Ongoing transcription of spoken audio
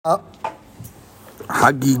Hagiga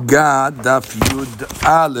Daf Yud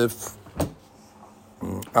Aleph.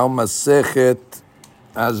 Al Masechet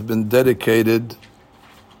has been dedicated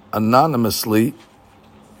anonymously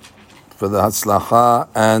for the Hatzlacha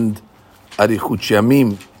and Arichut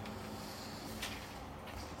Yamim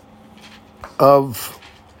of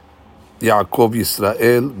Yaakov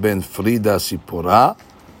Yisrael ben Frida Sipora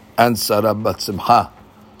and Sarah bat Simcha.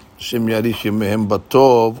 Shem Yarich Mehem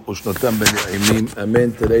Batov Ushnotam ben Yaimim.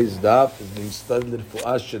 Amen. Today's daf is being studied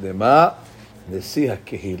Refuah Shelema Nesi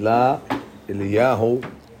HaKehila Eliyahu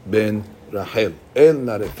ben Rachel El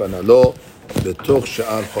Narefana Lo Betoch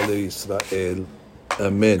Sha'ar Cholei Yisrael.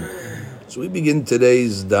 Amen. So we begin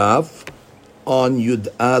today's daf on Yud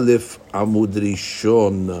Aleph Amud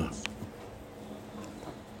Rishon.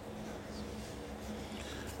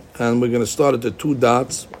 And we're going to start at the two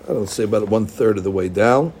dots. I don't say about 1/3 of the way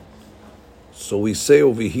down. So we say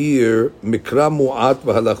over here, Mikra Mu'at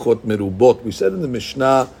v'halachot merubot. We said in the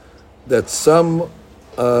Mishnah that some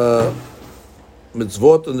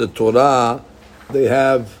mitzvot in the Torah, they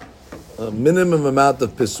have a minimum amount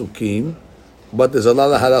of pesukim, but there's a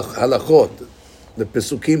lot of halachot. The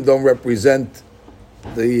pesukim don't represent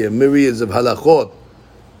the myriads of halachot.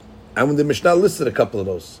 And when the Mishnah listed a couple of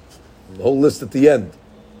those, the whole list at the end,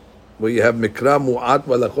 where you have Mikra Mu'at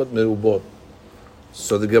v'halachot merubot.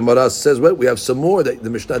 So the Gemara says, wait, we have some more that the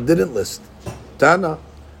Mishnah didn't list. Tana,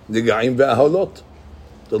 Niga'im ve'aholot,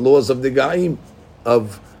 the laws of Niga'im,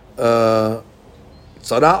 of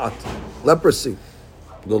Tzara'at, leprosy,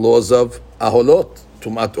 the laws of Aholot,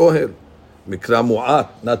 Tumat Ohel, Mikra Mu'at,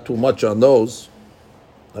 not too much on those,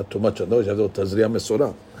 you have to Tazriya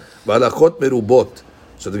Mesorah. V'halachot merubot.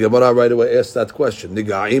 So the Gemara right away asked that question,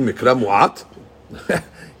 Niga'im Mikra Mu'at?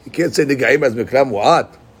 You can't say Niga'im as Mikra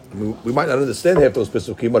Mu'at. I mean, we might not understand half those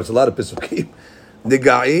pesukim, but it's a lot of pesukim.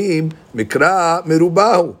 Niga'im mikra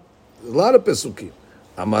merubahu. A lot of pesukim.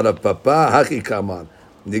 Amar Papa haki kamar.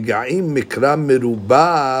 Niga'im mikra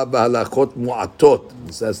merubah b'halachot mu'atot.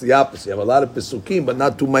 That's the opposite. You have a lot of pesukim, but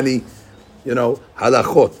not too many,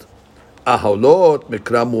 halachot. Aholot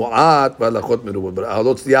mikra mu'at b'halachot merubah. But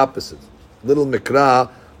aholot's the opposite. Little mikra,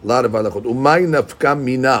 a lot of halachot. Umay nafka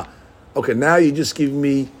mina. Okay, now you just give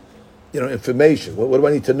me information. What do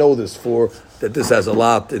I need to know this for? That this has a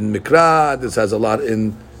lot in Mikra, this has a lot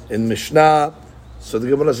in Mishnah. So the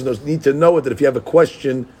Gemara says, need to know it, that if you have a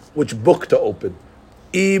question, which book to open.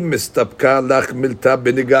 If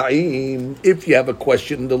you have a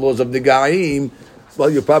question in the laws of Niga'im, well,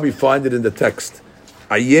 you'll probably find it in the text.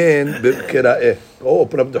 Ayen b'kira'eh. Go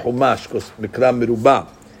open up the Humash, because Mikra Merubah.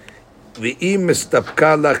 V'im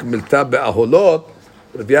mistapka lach milta be'aholot.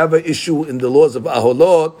 But if you have an issue in the laws of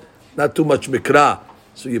Aholot, not too much mikra,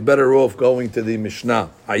 so you're better off going to the Mishnah.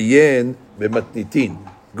 Ayen b'matnitin.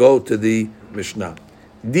 Go to the Mishnah.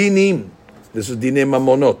 Dinim. This is Dinei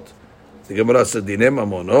Mamonot. The Gemara says Dinei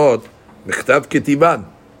Mamonot. Mechtav Ketivan.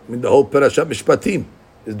 I mean, the whole Parashat Mishpatim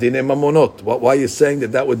is Dinei Mamonot. Why are you saying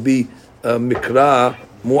that would be Mikra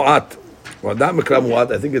Mu'at? Well, not Mikra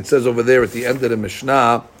Mu'at. I think it says over there at the end of the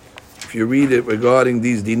Mishnah, if you read it regarding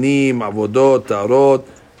these Dinim, Avodot, Tarot,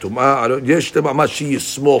 so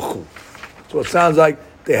it sounds like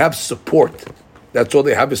they have support. That's all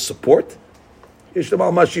they have is support. Sounds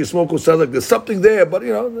like there's something there, but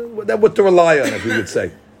that's what to rely on, as we would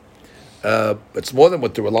say. It's more than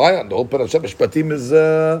what to rely on. The whole Parashat Mishpatim is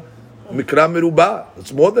Mikra Merubah.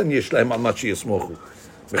 It's more than Yesh Lahem Al Mashi Yismochu.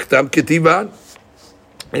 Mechtam Ketivan.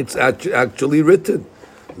 It's actually written.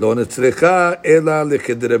 Lo netzrecha ela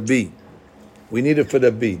lechid Rabbi. We need it for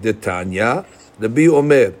Rabbi. The Tanya. Rabbi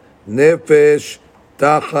Omer, nefesh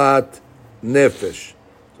tachat nefesh.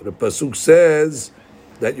 So the pasuk says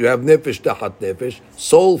that you have nefesh tachat nefesh,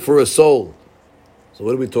 soul for a soul. So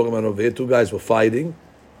what are we talking about over here? Two guys were fighting,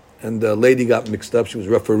 and the lady got mixed up. She was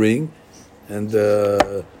refereeing, and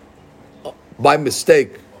by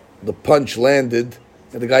mistake, the punch landed,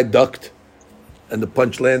 and the guy ducked, and the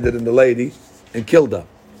punch landed in the lady and killed her.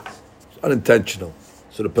 It's unintentional.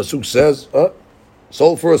 So the pasuk says,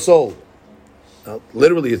 soul for a soul. Now,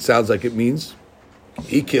 literally, it sounds like it means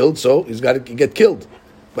he killed, so he's got to get killed.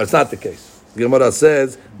 But it's not the case. The Gemara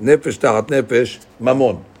says, nefesh tachat nefesh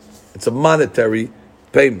mamon. It's a monetary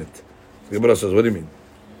payment. The Gemara says, what do you mean?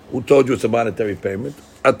 Who told you it's a monetary payment?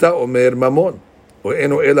 Ata omer mamon. Or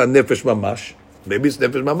eno ela nefesh mamash. Maybe it's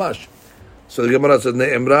nefesh mamash. So the Gemara says,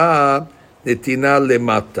 ne'emra netina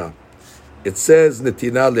lemata. It says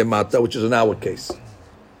netina lemata, which is in our case.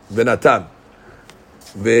 Venatan.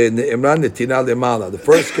 The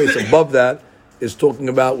first case above that is talking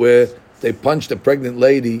about where they punched a pregnant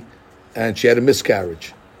lady and she had a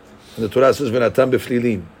miscarriage. And the Torah says, V'natan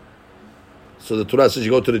b'flilin. So the Torah says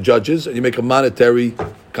you go to the judges and you make a monetary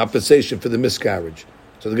compensation for the miscarriage.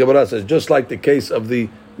 So the Gemara says, just like the case of the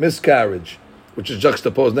miscarriage, which is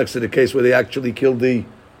juxtaposed next to the case where they actually killed the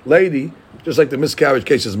lady, just like the miscarriage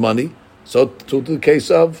case is money, so to the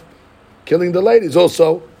case of killing the lady is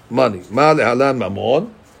also money. Ma lehalan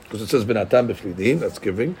mamon, because it says benatan b'flidim, that's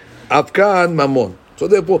giving. Afkan mamon. So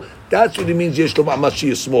therefore, that's what it means. Yesh lo ma'amash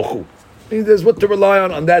yismochu. There's what to rely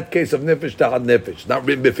on that case of nefesh tahad nefesh. Not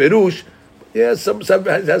written beferush. Yeah,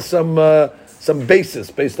 has some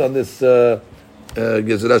basis based on this Gezerah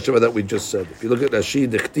Sheva that we just said. If you look at Rashi,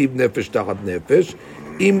 dechtiv nefesh tahad nefesh,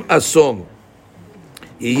 im ason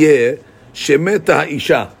yeh shemeta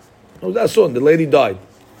ha'isha. No, that's on. The lady died.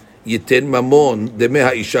 Yiten mamon demeh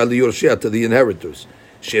ha'isha liyorshia, to the inheritors.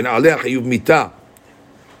 She'en aleh chayuv mita.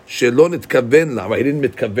 She'lo nitkaven la. Right, he didn't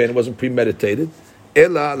mitkaven. It wasn't premeditated.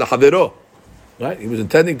 Ela lahavero. Right, he was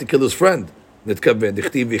intending to kill his friend. נתכוון,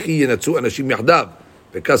 דכתיב וכי ינצאו אנשים יחדיו,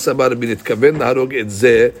 וכך סבר רבי נתכוון להרוג את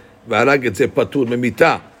זה, והרג את זה פטור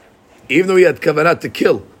ממיתה. Even though he had kavanah to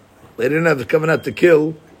kill, they didn't have the kavanah to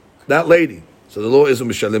kill that lady. So the law is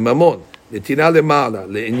משלם ממון. נתינה למעלה,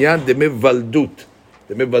 לעניין דמי ולדות.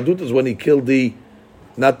 דמי ולדות is when he killed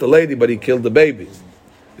not the lady, but he killed the baby.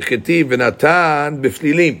 וכתיב ונתן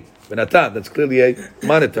בפלילים. ונתן, that's clearly a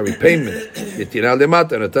monetary payment. נתינה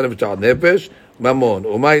למטה, נתן נפש נפש, Mamon,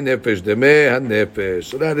 umay nefesh demeh hanefesh.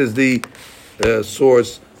 So that is the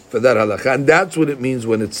source for that halakha, and that's what it means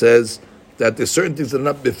when it says that there's certain things that are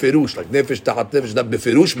not beferush, like nefesh tahat nefesh, not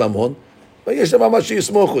beferush mamon. But yesh mamash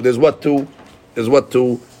yismochu. There's what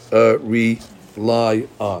to rely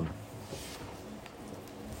on.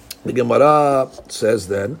 The Gemara says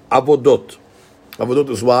then avodot. Avodot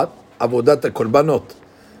is what? Avodat korbanot.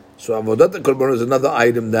 So avodat korbanot is another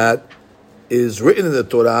item that is written in the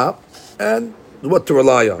Torah and what to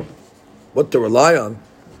rely on. What to rely on?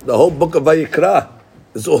 The whole book of Vayikra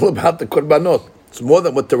is all about the korbanot. It's more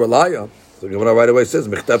than what to rely on. So the Gemara right away says,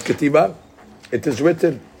 Mechtav Ketiba. It is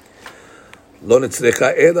written. Lo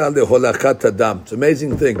netzrecha ela leholachat adam. It's an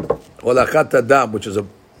amazing thing. Holachat adam, which is a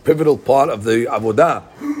pivotal part of the avodah,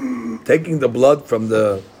 taking the blood from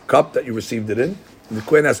the cup that you received it in, and the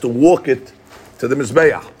kohen has to walk it to the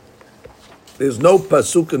mizbeach. There's no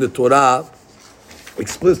pasuk in the Torah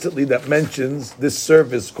explicitly that mentions this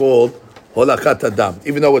service called holachat adam,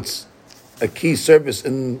 even though it's a key service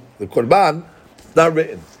in the korban. It's not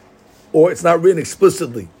written, or it's not written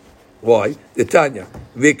explicitly. Why? Tanya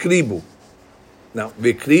vekribu. Now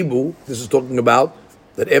vekribu, this is talking about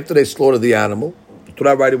that after they slaughter the animal, the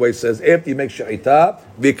Torah right away says after you make shechita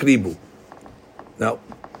vekribu. Now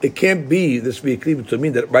it can't be this vekribu to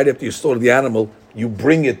mean that right after you slaughter the animal you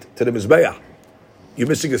bring it to the mizbeach. You're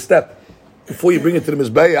missing a step. Before you bring it to the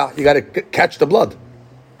mizbeach, you got to catch the blood.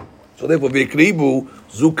 So therefore, v'kribu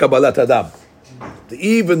zu kabbalat adam.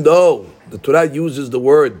 Even though the Torah uses the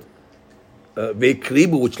word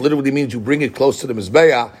v'kribu, which literally means you bring it close to the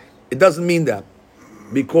mizbeach, it doesn't mean that,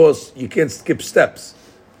 because you can't skip steps.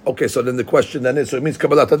 Okay, so then the question then is, so it means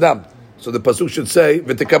kabbalat adam. So the pasuk should say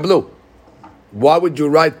v'tekablu. Why would you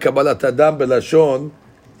write kabbalat adam belashon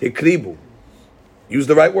hikribu? Use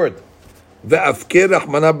the right word. Ve'afker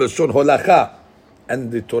rachmana b'lashon holacha,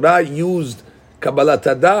 and the Torah used kabbalat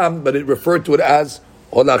adam, but it referred to it as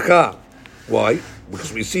holacha. Why?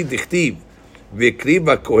 Because we see dichtiv v'kriv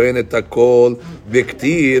hakohen et hakol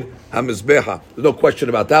v'ktir hamizbecha. There's no question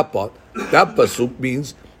about that part. That pasuk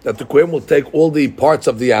means that the kohen will take all the parts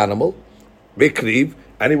of the animal, v'kriv,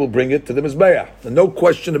 and he will bring it to the mizbeach. There's no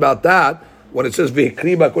question about that. When it says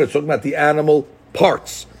v'kriv hakohen, it's talking about the animal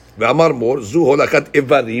parts. Ve'amar mor zu holachat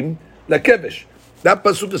evarim lakevish. That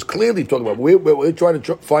pasuk is clearly talking about. We're trying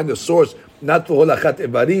to find the source, not for holachat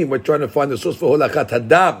evarim. We're trying to find the source for holachat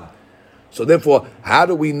hadam. So therefore, how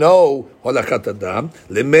do we know holachat hadam?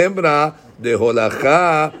 Lememra de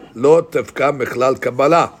holacha lo tefka mechlal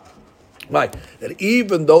kabbalah. Right. That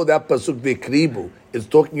even though that pasuk v'kribu is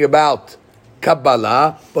talking about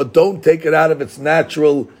kabbalah, but don't take it out of its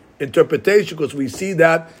natural interpretation, because we see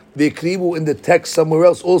that v'kribu in the text somewhere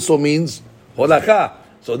else also means holacha.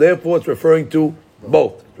 So therefore, it's referring to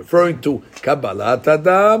both. It's referring to kabbalat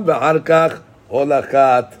hadam v'harkach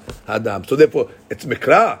holachat hadam. So therefore, it's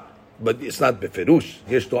mikra, but it's not beferush.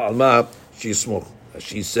 Yesh to alma shismoch.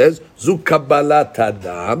 She says zu kabbalat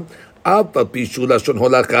hadam alta pishu lashon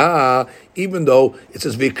holacha. Even though it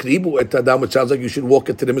says v'kribu et hadam, which sounds like you should walk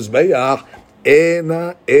it to the mizbeach,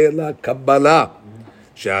 ena ela kabbalah.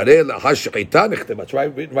 She'arei laha shechita nechtebat. It's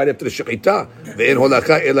right after the shechita. Ve'en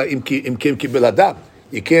holacha ela im kim kibel hadam.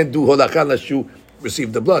 You can't do holacha unless you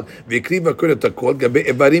receive the blood. V'kriv hakohen et hakol gabe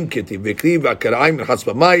evarim kiti. V'kriv hakarayim nechatz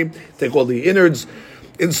b'mayim. Take all the innards.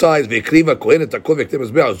 inside v'ikriva kohen et hakol v'ktir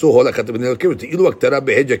mizbeach zu holachat b'nei Elokim v'ti'ilu aktara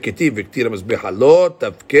beheja ketiv v'ktir mizbeach lo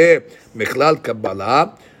tafke mechlal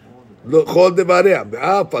kabbalah כל דבריה,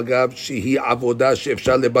 ואף אגב שהיא עבודה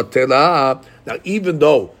שאפשר לבטלה. Now, even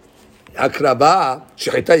though הקרבה,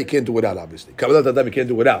 שחיטה you can't do without, obviously. קבלת אדם you can't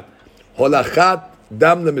do without. הולכת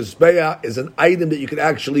דם למזבח is an item that you can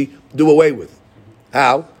actually do away with.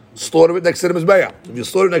 How? Slaughter it next to the mizbeach. If you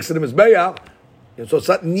slaughter it next to the mizbeach, so it's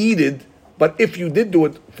not needed, but if you did do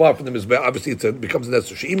it far from the mizbeach, obviously it becomes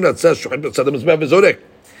necessary. שאם נצא שוחט בצד המזבח וזורק,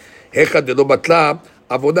 היכא דלא בטלה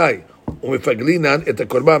עבודאי. But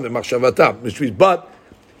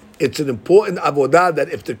it's an important avodah that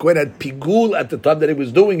if the Kohen had pigul at the time that he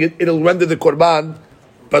was doing it, it'll render the korban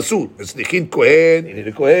pasul. It's nichin Kohen,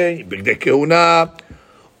 in Kohen, bigdei kehuna,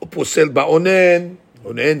 posel ba'onen,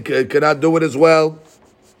 onen cannot do it as well.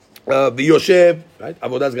 V'yoshev, right?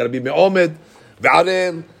 Avodah has got to be me'omed,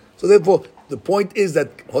 v'arel. So therefore, the point is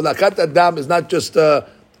that holakat adam is not just a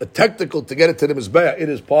technical to get it to the mizbeach. It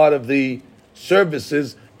is part of the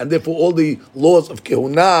services. And therefore, all the laws of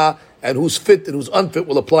kehuna and who's fit and who's unfit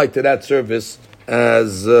will apply to that service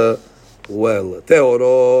as well.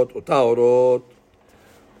 Teorot or taorot.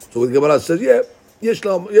 So the Gemara says, yeah, yesh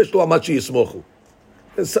lo amachi yismochu.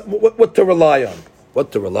 What to rely on?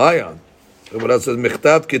 What to rely on? The Gemara says,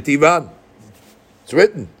 michtav ketivan. It's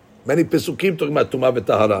written. Many pesukim talking about tumah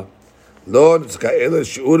v'tahara. Lo nitzka'el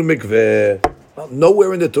shi'ur mikveh.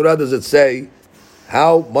 Nowhere in the Torah does it say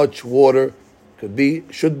how much water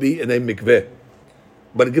should be in a mikveh,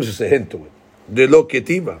 but it gives us a hint to it. De lo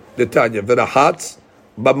ketiva, de tanya, v'rahatz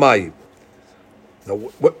b'mayim. Now,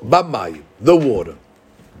 b'mayim, the water.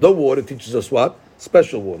 The water teaches us what?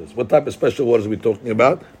 Special waters. What type of special waters are we talking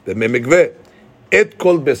about? The mikveh. Et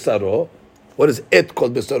kol besaro. What does et kol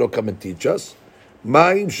besaro come and teach us?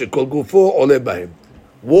 Mayim shekol gufo ole b'hem.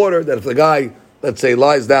 Water that if the guy, let's say,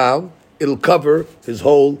 lies down, it'll cover his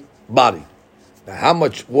whole body. Now, how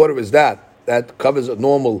much water is that? That covers a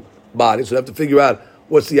normal body. So you have to figure out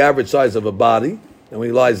what's the average size of a body, and when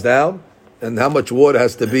he lies down, and how much water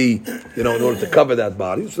has to be, in order to cover that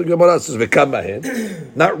body. So the Gemara says,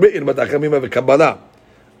 "V'kamahin," not written, but Achamim have a Kabbalah.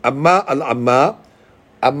 Amma al amma,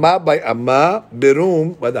 amma by amma,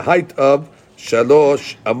 berum by the height of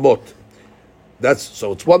shalosh amot.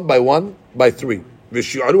 So it's 1 by 1 by 3.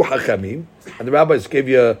 V'shi'aru hachamim, and the rabbis gave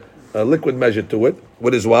you a liquid measure to it.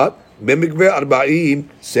 What is what? B'mikveh arba'im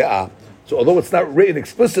se'ah. So although it's not written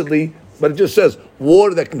explicitly, but it just says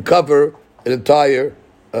water that can cover an entire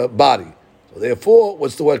body. So therefore,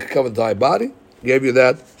 what's the word that can cover the entire body? Gave you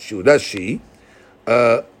that. Shudashi.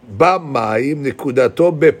 Ba'mayim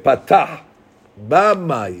nikudato bepatah.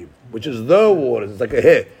 Ba'mayim, which is the water. It's like a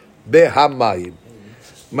hair. Behamayim.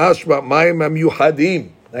 Mashma mayim amyuhadim.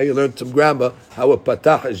 Now you learned some grammar, how a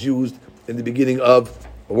patah is used in the beginning of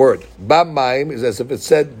a word. Ba'mayim is as if it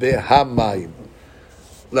said behamayim.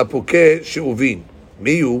 Lapuke she'uvin.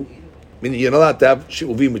 Miyu, meaning you're not allowed to have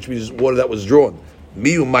she'uvin, which means water that was drawn.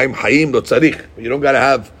 Miyu mayim hayim lo tzarich. You don't got to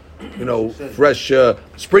have, fresh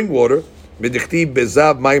spring water. Medichtiv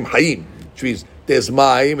bezav mayim hayim, which means there's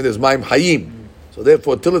mayim and there's mayim hayim. So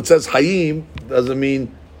therefore, till it says hayim, doesn't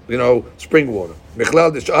mean, spring water.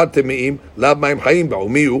 Mechlal desh'ar temeim lav mayim hayim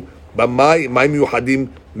ba'umiyu b'mayim mayim yuhadim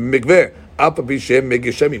mikveh. Apa b'shem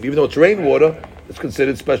megeshemim. Even though it's rainwater, it's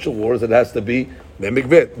considered special waters. It has to be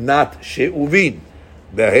memikveh, not she'uvin.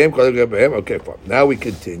 Okay, fine. Now we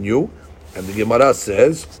continue, and the Gemara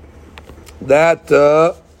says that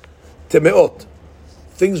temeot,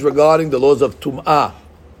 things regarding the laws of tum'ah.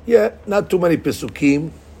 Yeah, not too many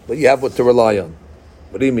pesukim, but you have what to rely on.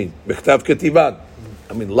 What do you mean? Michtav ketivan.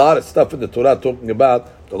 A lot of stuff in the Torah talking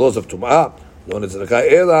about the laws of tum'ah. The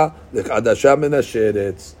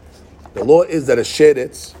law is that a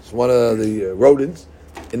sheretz is one of the rodents.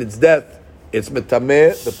 In its death, it's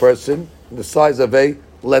metameh, the person, the size of a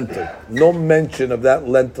lentil. No mention of that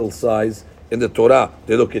lentil size in the Torah.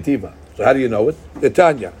 De lo ketiva. So how do you know it? The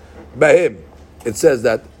Tanya. Bahim. It says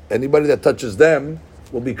that anybody that touches them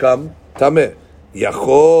will become tameh.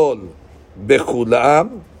 Yachol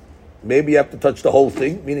bechulam. Maybe you have to touch the whole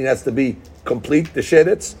thing, meaning it has to be complete, the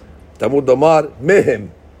sheretz. Tamud damar mehim.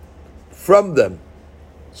 From them.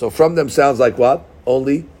 So from them sounds like what?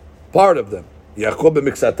 Only part of them. Yachol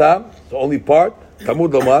b'miksatam, so only part.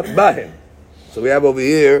 Tamud damar bahim. So we have over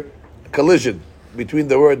here a collision between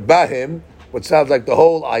the word bahim, which sounds like the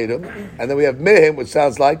whole item, and then we have mehim, which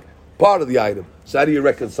sounds like part of the item. So how do you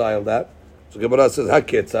reconcile that? So Gemara says,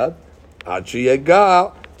 "Haketzad ad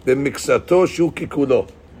sheyega b'miksato shu kikulo."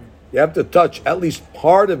 You have to touch at least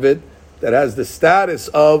part of it that has the status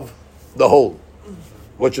of the whole,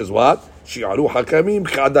 which is what? Shi'aru hakamim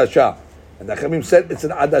chadasha. And the Chamim said it's an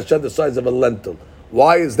adasha the size of a lentil.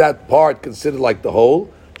 Why is that part considered like the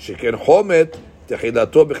whole? Shekin homet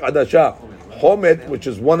techilato b'chadasha. Homet, which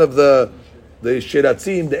is one of the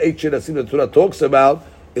shiratzim, the 8 shiratzim that the Torah talks about,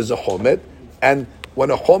 is a homet. And when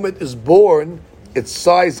a homet is born, its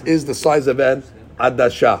size is the size of an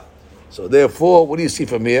adasha. So therefore, what do you see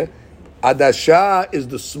from here? Adasha is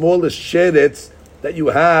the smallest sheretz that you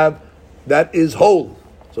have that is whole.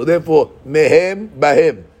 So therefore, mehem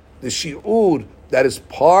bahem, the shi'ur that is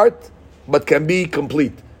part but can be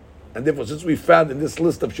complete. And therefore, since we found in this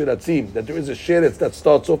list of shiratzim that there is a sheretz that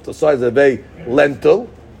starts off the size of a lentil,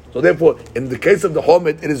 so therefore, in the case of the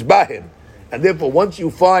homet, it is bahem. And therefore, once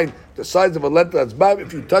you find the size of a lentil that's bahem,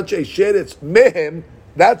 if you touch a sheretz mehem,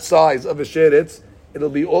 that size of a sheretz, it'll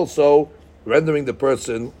be also rendering the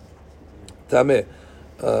person tameh.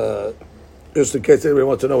 Just in case anybody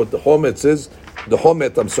wants to know what the homet is, the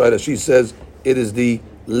homet, Rashi says, it is the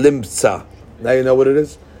limtza. Now you know what it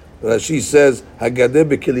is? Rashi says, Hagadeh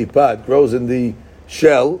b'kilipa, it grows in the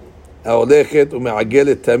shell, ha'olechet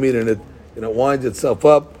u'me'agelet tamir, and it winds itself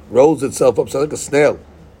up, rolls itself up, sounds like a snail.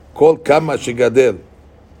 Kol kama shegadel. Is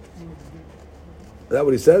that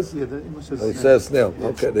what he says? Yeah, he says snail.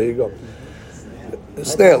 Okay, there you go.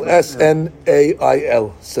 Snail,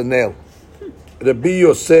 S-N-A-I-L, snail. Rabbi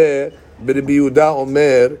Yosef, Rabbi Yehuda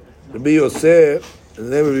Omer, Rabbi Yosef, the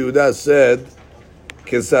name of Yehuda said,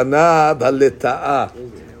 Kesanav haleta'ah,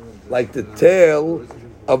 like the tail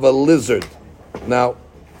of a lizard. Now,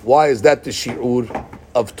 why is that the shi'ur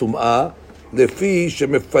of tum'ah? Lefi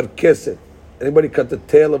shemefarkeset. Anybody cut the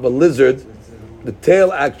tail of a lizard, the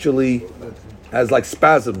tail actually has like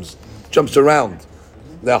spasms, jumps around.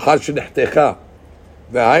 Le'achar shenehtecha.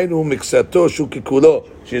 Ve'hainu miksato shukikulo.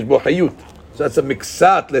 She's bohayut. So that's a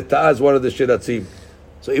miksat. Leta'ah is one of the shiratzim.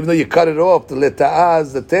 So even though you cut it off, the leta'ah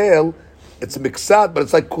is the tail, it's a miksat, but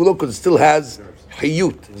it's like kulo because it still has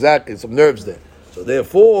hiyut, exactly, some nerves there. So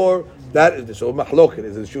therefore, that is the shoot of mahloket.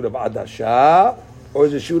 Is it a shoot of adasha, or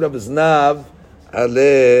is it a shoot of znav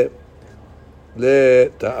leta'ah?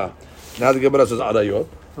 Now the Gemara says arayot.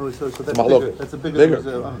 So that's bigger. That's a bigger.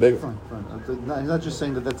 Bigger. Fine. He's not just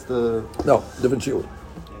saying that's the... No, different shiur.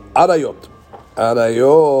 Arayot.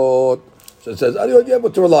 So it says, arayot, you have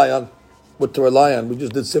what to rely on. What to rely on. We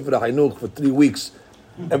just did Sefer HaChinuch for 3 weeks.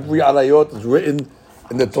 Every arayot is written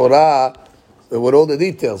in the Torah with all the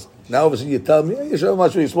details. Now, obviously, you tell me, Yeshav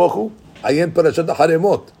Mashu Yismochu, Ayen Parashat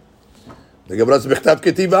HaRemot. The Gemara says, Bechtav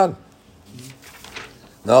Ketivan.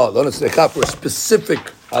 No, don't say for a specific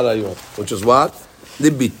arayot, which is what?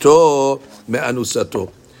 Libito me'anusato,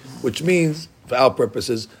 which means, for our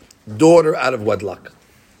purposes, daughter out of wedlock.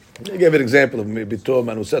 I gave an example of libito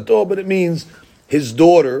me'anusato, but it means his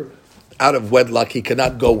daughter out of wedlock he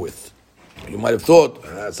cannot go with. You might have thought,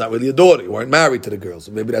 that's not really a daughter. You weren't married to the girl,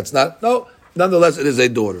 so maybe that's not. No, nonetheless, it is a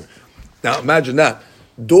daughter. Now, imagine that.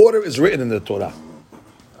 Daughter is written in the Torah,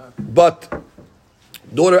 but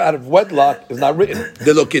daughter out of wedlock is not written.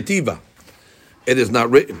 Deloketiva. It is not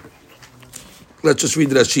written. Let's just read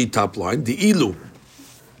the Rashi top line. The ilu.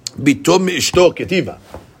 Bito mi'ishto ketiva.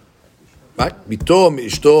 Right? Bito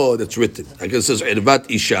mi'ishto, that's written. I guess it says, Irvat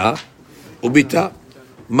isha, ubita,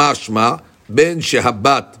 mashma, ben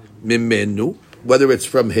shehabat mimenu, whether it's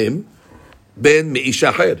from him, ben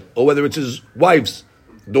mi'ishaher, or whether it's his wife's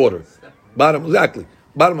daughter. Bottom, exactly.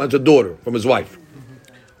 Bottom is a daughter from his wife.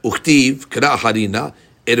 Uchtiv, kra harina,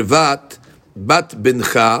 irvat, bat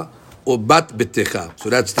bincha, or bat betecha. So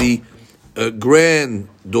that's the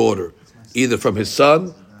granddaughter, either from his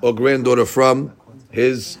son or granddaughter from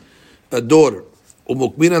his daughter.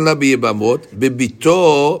 Umukminan la biyibamot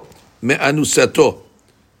bibito me'anusato.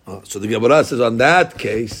 So the Gemara says on that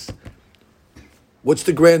case, what's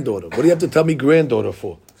the granddaughter? What do you have to tell me granddaughter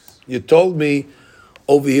for? You told me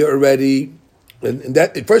over here already, and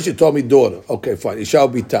that first you told me daughter. Okay, fine. Isha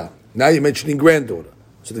bita. Now you're mentioning granddaughter.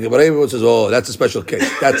 So the Gemara says, oh, that's a special case.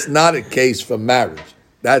 That's not a case for marriage.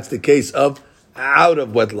 That's the case of out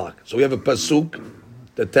of wedlock. So we have a pasuk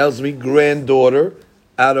that tells me granddaughter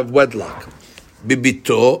out of wedlock.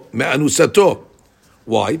 Bibito me'anusato.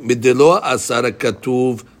 Why? Midelo asara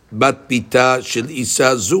katuv bat pita shel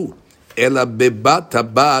isa zu ela bebat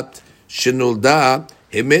habat shenolda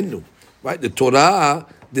hemenu. Right? The Torah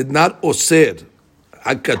did not oser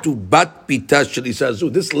hakatuv bat pita shel isa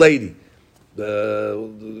zu. This lady,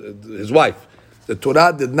 his wife, the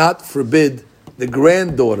Torah did not forbid the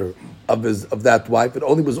granddaughter of that wife. It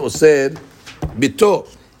only was osir bito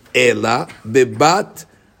ela bebat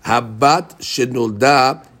habat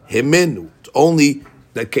shenolda hemenu. It's only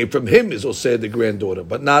that came from him is osir the granddaughter,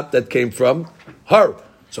 but not that came from her.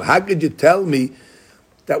 So how could you tell me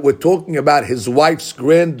that we're talking about his wife's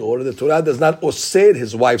granddaughter, the Torah does not osed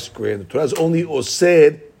his wife's granddaughter. The Torah is only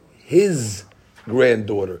osed his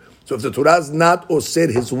granddaughter. So if the Torah is not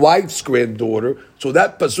osed his wife's granddaughter, so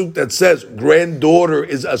that pasuk that says granddaughter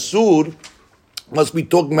is asur must be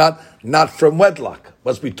talking about not from wedlock.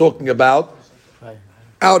 Must be talking about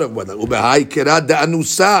out of wedlock. Ubehai kerad de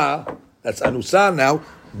anusa. That's anusa now.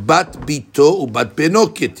 Bat bito ubat beno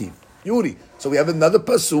ketiv. Yuri. So we have another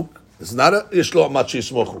pasuk. This is not a yishlo machi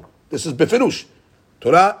smochu. This is befirush.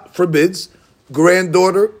 Torah forbids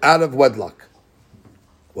granddaughter out of wedlock.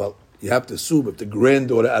 Well, you have to assume if the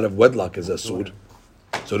granddaughter out of wedlock is asur,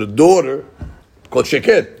 so the daughter called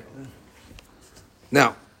sheket.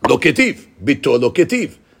 Now, loketiv, bito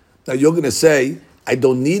loketiv. Now you're going to say, I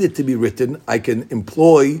don't need it to be written. I can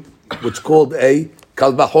employ what's called a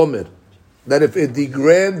kal vachomer. That if the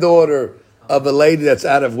granddaughter of a lady that's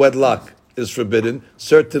out of wedlock is forbidden,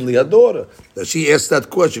 certainly a daughter. Now she asked that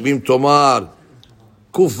question. Vim tomar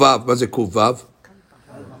kuvav. What's it kuvav?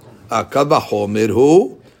 Kal vachomer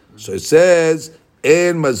hu. So it says,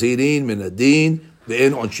 en mazirin min adin,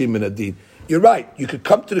 ve'en onshin min adin. You're right. You could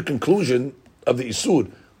come to the conclusion of the isur.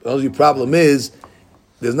 The only problem is,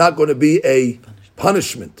 there's not going to be a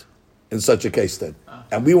punishment in such a case then.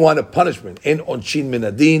 And we want a punishment in onshin min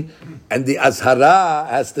adin, and the azhara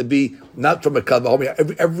has to be not from a kal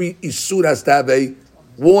vachomer. Every isur has to have a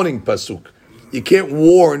warning pasuk. You can't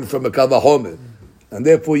warn from a kal vachomer, and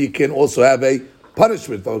therefore you can also have a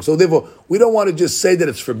punishment. So therefore, we don't want to just say that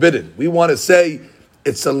it's forbidden. We want to say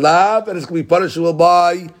it's a lav and it's going to be punishable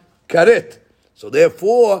by karet. So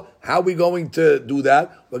therefore, how are we going to do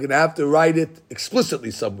that? We're going to have to write it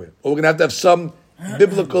explicitly somewhere, or we're going to have some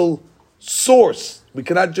biblical source. We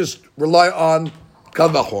cannot just rely on kal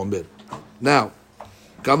vachomer. Now,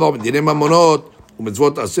 kal vachomer, dinei mamonot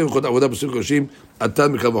u'mitzvot aseh v'chot avodah b'surim koshim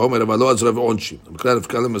atan mikal vachomer אבל לא azra v'onshim. המקרא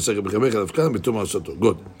נפקא למסכת בחמך נפקא בתום מעשותו.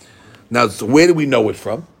 Good. Now, so where do we know it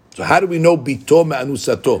from? So how do we know bito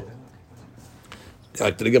me'anusato?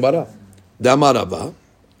 Back to the Gemara. Damar Rava,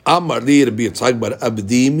 Amar li Rabbi Yitzchak bar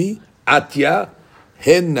Abdimi, Atya,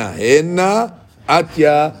 henna,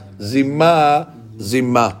 Atya, zimma.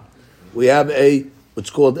 We have what's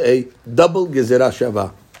called a double gezerah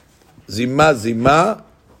shava. Zimma,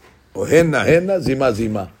 or henna,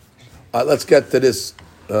 zimma. Let's get to this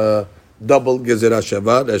double gezerah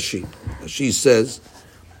shava. That's she. She says,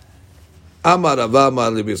 Amar Rava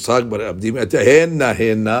Amar li Yitzchak bar Abdimi,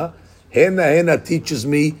 Atya, henna teaches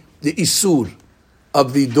me the isur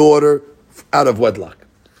of the daughter out of wedlock.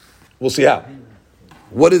 We'll see how.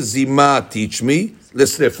 What does zima teach me?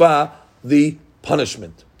 L'srefa, the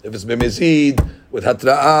punishment. If it's b'mezid, with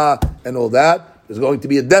hatra'ah, and all that, there's going to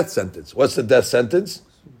be a death sentence. What's the death sentence?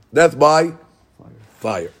 Death by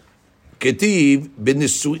fire. Ketiv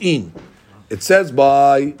b'nisu'in. It says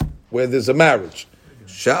by where there's a marriage.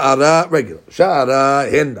 Sha'ara, regular. Sha'ara,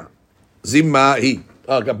 henna. Zima, he.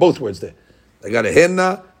 Oh, I got both words there. I got a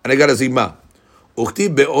henna and I got a zima. Ukti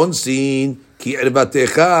be'onsin ki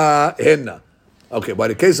ervatecha henna. Okay, by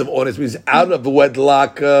the case of onis means out of the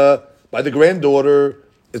wedlock by the granddaughter.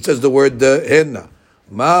 It says the word henna.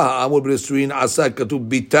 Ma ha'amur b'nisuin asa katuv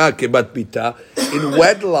bita kebat bita. In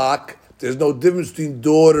wedlock, there's no difference between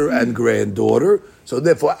daughter and granddaughter. So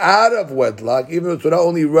therefore, out of wedlock, even though Torah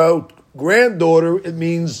only wrote granddaughter, it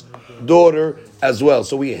means daughter as well.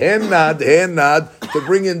 So we hennad to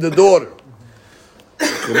bring in the daughter.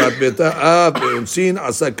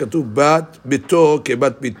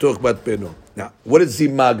 Now, what is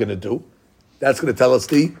zima going to do? That's going to tell us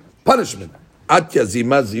the punishment. Atya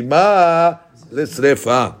zima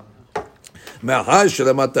l'srefa.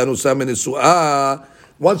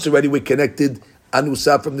 Once already we connected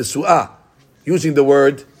anusa from the su'ah using the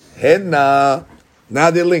word henna. Now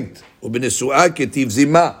they're linked. U'b'nesu'ah ketiv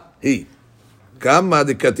zima. He.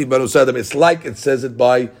 It's like it says it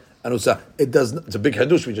by anusa. It does. It's a big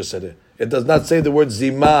hadush we just said it. It does not say the word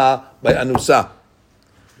zima by anusa.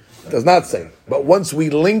 It does not say. But once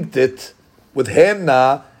we linked it with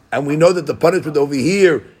henna, and we know that the punishment over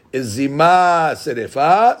here is zima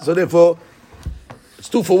serefa, so therefore it's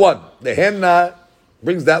 2 for 1. The henna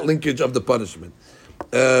brings that linkage of the punishment.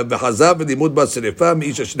 How do you know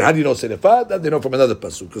serefa? That they know from another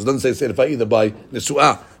pasuk, because it doesn't say serefa either by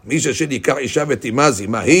nesu'ah. So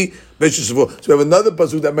we have another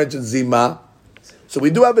pasuk that mentions zima. So we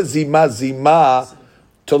do have a zima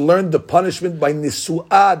to learn the punishment by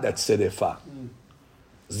nesu'ah, that's serefa.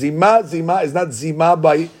 Zima is not zima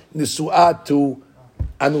by nesu'ah to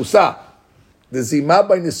anusa. The zima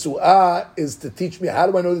by nesu'ah is to teach me, how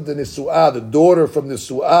do I know that the nesu'ah, the daughter from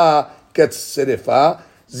nesu'ah, gets serefa?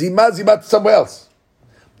 Zima somewhere else.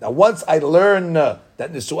 Now, once I learn that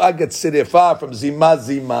that Nisu'ah gets Sirefa from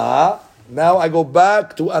Zima. Now I go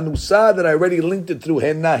back to Anusa that I already linked it through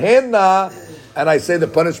Henna, and I say the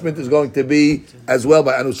punishment is going to be as well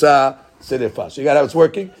by Anusa Sirefa. So you got how it's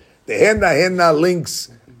working? The Henna links,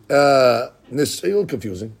 a little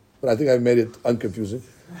confusing, but I think I've made it unconfusing.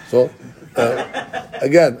 So,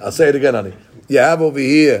 again, I'll say it again, honey. You have over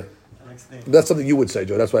here, that's something you would say,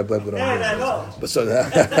 Joe. That's why I blamed it on you. But so,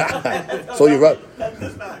 so you rub.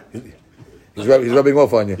 He's rubbing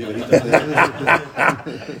off on you. He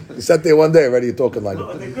sat there one day already talking like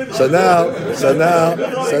it. So now,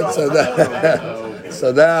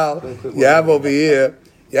 you have over here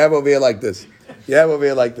like this. You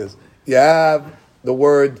have the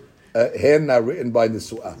word henna written by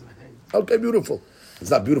Nisu'ah. Okay, beautiful.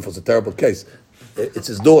 It's not beautiful. It's a terrible case. It's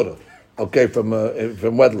his daughter. Okay, from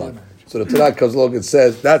wedlock. So the Tanakh comes along and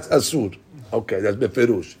says that's asur. Okay, that's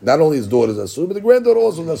beferush. Not only his daughter is asur, but the granddaughter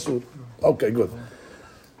also is asur. Okay, good.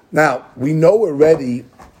 Now we know already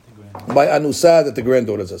by Anusa that the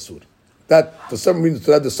granddaughter is asur. That for some reason the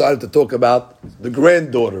Torah decided to talk about the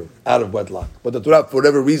granddaughter out of wedlock, but the Torah for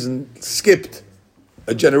whatever reason skipped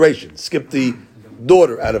a generation, skipped the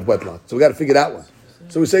daughter out of wedlock. So we got to figure that one.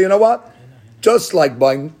 So we say, you know what? Just like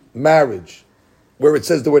by marriage, where it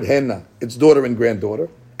says the word henna, it's daughter and granddaughter,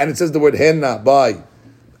 and it says the word henna by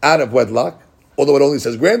out of wedlock, although it only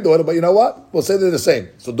says granddaughter, but you know what? We'll say they're the same.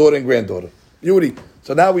 So daughter and granddaughter. Yuri.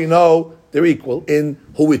 So now we know they're equal in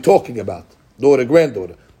who we're talking about, daughter,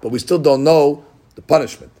 granddaughter, but we still don't know the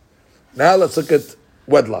punishment. Now let's look at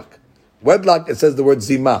wedlock. Wedlock, it says the word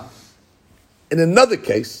zima. In another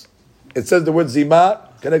case, it says the word zima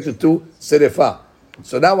connected to serefa.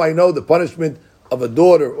 So now I know the punishment of a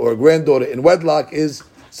daughter or a granddaughter in wedlock is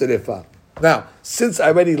serefa. Now, since I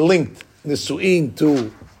already linked nisu'in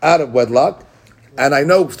to out of wedlock, and I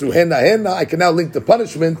know through henna, I can now link the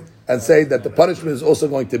punishment and say that the punishment is also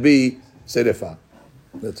going to be serefa.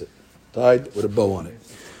 That's it. Tied with a bow on it.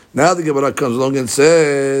 Now the Gemara comes along and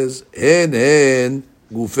says, hen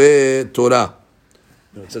gufe Torah.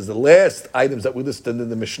 It says the last items that we listed in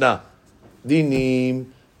the Mishnah,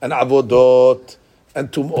 dinim and avodot and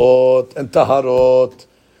tumot and taharot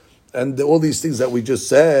and all these things that we just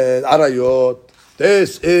said, arayot.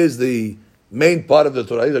 This is the main part of the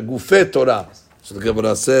Torah. It's a gufe Torah. So the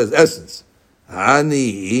Gemara says, essence.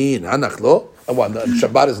 Hani in hanachlo. And what?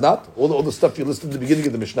 Shabbat is not? All the stuff you listed in the beginning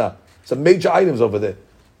of the Mishnah. Some major items over there.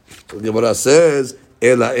 So the Gemara says,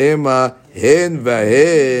 Ela ema hen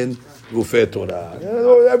vahen Gufei Torah.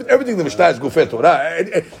 Everything in the Mishnah is Gufei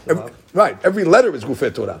Torah. Right. Every letter is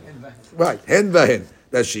Gufei Torah. Right. Hen vahen.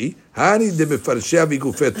 Rashi. Hani de mefarshei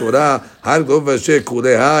Gufei Torah. Han go v'asher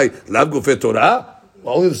kulehai. Lav Gufei Torah.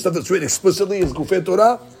 Only the stuff that's written explicitly is Gufei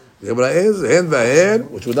Torah. The Gemara is hen vahen,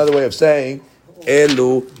 which is another way of saying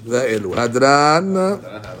elu va'elu. Hadran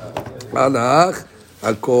alach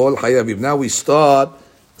alkol hayavim. Now we start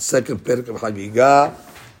the second perek of Hagigah.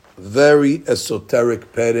 Very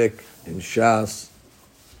esoteric perek in Shas.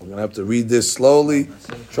 We're going to have to read this slowly,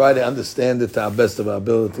 try to understand it to our best of our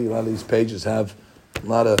ability. A lot of these pages have a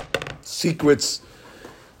lot of secrets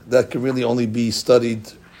that can really only be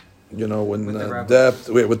studied, in depth.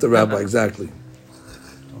 Wait, with the rabbi, exactly.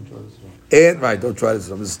 And right, don't try this.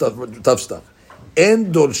 This is tough stuff.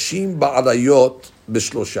 En dorshim ba'arayot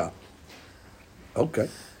b'shlosha. Okay.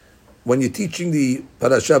 When you're teaching the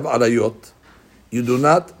parasha of arayot, you do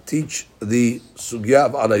not teach the sugya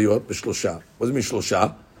of arayot b'shlosha. What does it mean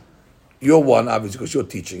shlosha? You're one, obviously, because you're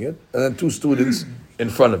teaching it, and then two students in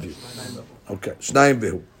front of you. Okay. Shnayim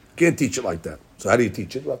behu. Can't teach it like that. So how do you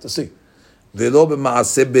teach it? We'll have to see. V'lo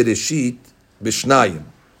b'ma'aseh bereshit b'shnayim.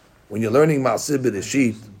 When you're learning ma'aseh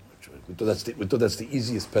bereshit, we thought that's the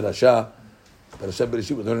easiest parasha. Parasha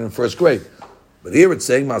bereshit we learn in first grade. But here it's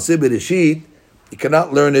saying ma'aseh bereshit, you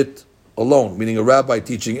cannot learn it alone, meaning a rabbi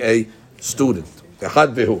teaching a student.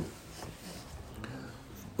 Echad vehu.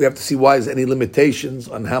 We have to see why is there any limitations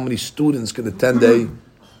on how many students can attend a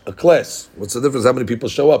class. What's the difference? How many people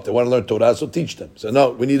show up? They want to learn Torah, so teach them. So no,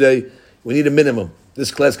 we need a minimum.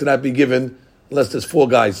 This class cannot be given unless there's 4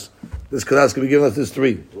 guys. This class can be given unless there's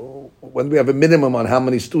 3. When we have a minimum on how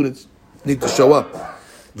many students need to show up.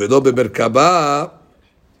 V'lo bemerkaba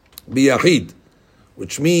biyachid,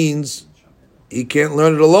 which means he can't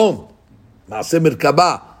learn it alone. Ma'aseh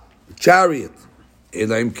merkaba, chariot.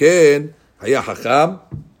 Ela im ken haya hacham,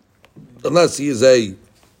 unless he is a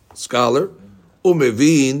scholar,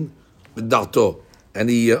 umevin b'darto, and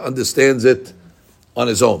he understands it on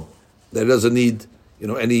his own. That he doesn't need,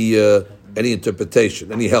 any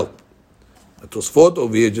interpretation, any help. Tosfot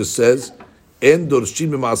over here just says, en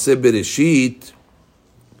dorshim b'maaseh bereshit.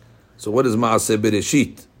 So what is maaseh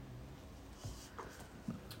bereshit?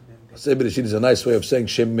 Maaseh Bereshit is a nice way of saying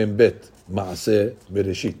Shem Membet. Maaseh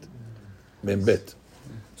Bereshit. Membet.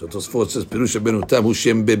 So Tosfot says, Pirush Rabbeinu Tam hu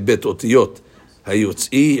Shem Membet Otiyot.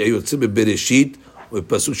 Hayotzi Bereshit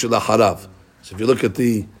u'pasuk shel harav. So if you look at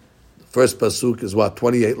the first pasuk is what?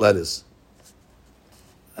 28 letters.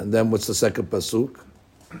 And then what's the second pasuk?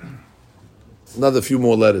 Another few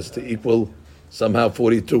more letters to equal somehow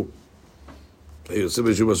 42. So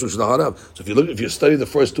if you study the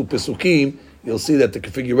first two pesukim, you'll see that the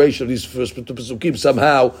configuration of these first two pesukim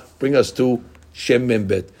somehow bring us to Shem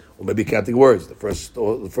Membet. Or maybe counting words. The first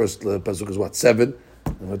pasuk is what? 7.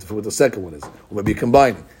 And what the second one is. Or maybe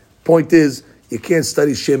combining. Point is, you can't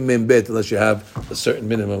study Shem Membet unless you have a certain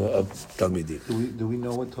minimum of Talmidim. Do we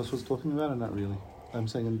know what Tos was talking about or not really? I'm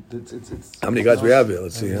saying it's how many guys we have here?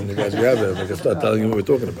 Let's see how many guys we have here. I can start telling you what we're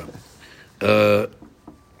talking about.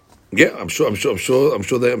 Yeah, I'm sure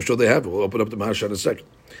they have it. We'll open up the Mahasha in a second.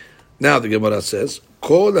 Now the Gemara says,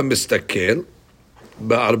 Kol mistakel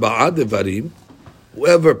ba'arba'a devarim,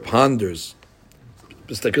 whoever ponders,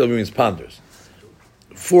 mistakel means ponders,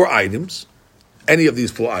 4 items, any of these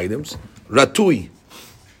 4 items, ratui.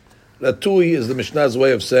 Ratui is the Mishnah's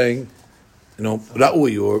way of saying,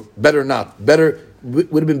 ra'ui, or better not, better, would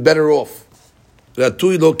have been better off.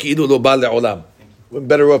 Ratui lo ki'idu lo ba le'olam. Would have been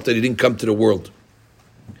better off that he didn't come to the world.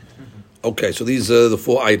 Okay, so these are the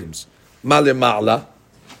 4 items. Male ma'ala,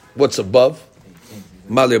 what's above.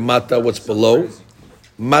 Male mata, what's below.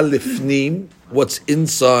 Malifnim, what's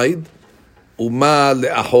inside. Uma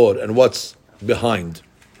le'ahor, and what's behind.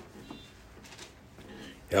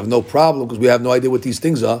 You have no problem because we have no idea what these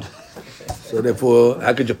things are. So therefore,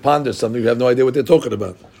 how could you ponder something you have no idea what they're talking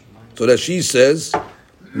about? So that she says,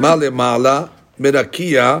 Male ma'ala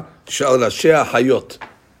merakia shal rashei hayot.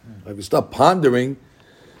 If you start pondering,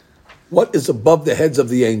 what is above the heads of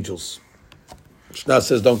the angels? Mishnah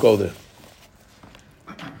says, don't go there.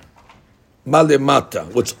 Male mata,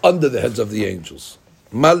 what's under the heads of the angels?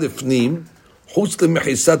 Malifnim, chutz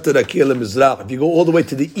lemechisat rakia lemizrach. If you go all the way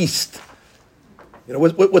to the east,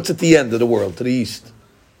 what's at the end of the world, to the east?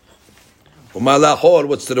 Umalahor,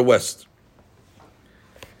 what's to the west?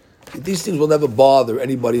 These things will never bother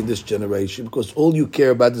anybody in this generation because all you care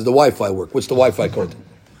about is the Wi-Fi work. What's the Wi-Fi code?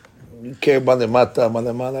 You care about the mata,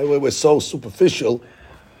 we're so superficial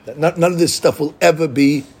that none of this stuff will ever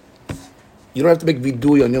be. You don't have to make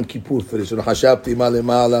vidui on Yom Kippur for this. Hashabti, male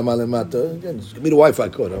mata. Again, just give me the Wi-Fi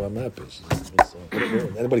code. I'm happy.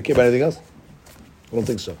 Anybody care about anything else? I don't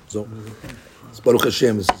think so. So, Baruch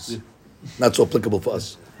Hashem is not so applicable for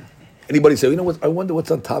us. Anybody say, what? I wonder what's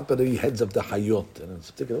on top of the heads of the Hayot. And it's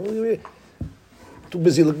thinking, too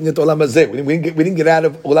busy looking at Olam Hazeh. We didn't get out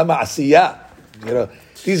of Olam Asiyah.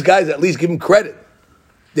 These guys at least give them credit.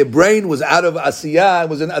 Their brain was out of Asiyah,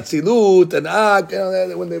 was in Atzilut, and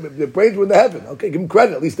when their brains were in the heaven. Okay, give them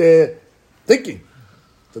credit. At least they're thinking.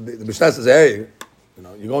 So the Mishnah says, hey,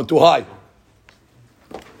 you're going too high.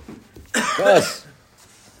 Plus,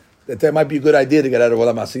 that might be a good idea to get out of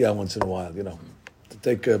Olam Asiyah once in a while, to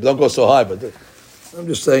take, don't go so high, but I'm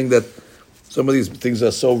just saying that some of these things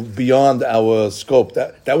are so beyond our scope.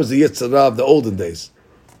 That was the Yitzhak of the olden days.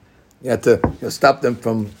 You had to stop them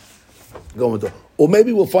from going to, or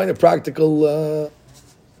maybe we'll find a practical,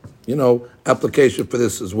 application for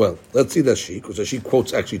this as well. Let's see that because she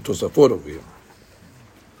quotes actually Tosafot over here.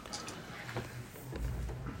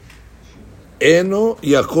 Eno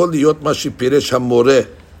yakol liyot ma shepiresh hamoreh.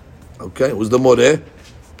 Okay, who's the moreh?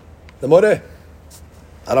 The moreh,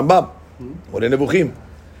 Arambam, Moreh Nevuchim.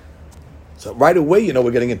 So right away, we're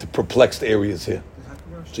getting into perplexed areas here.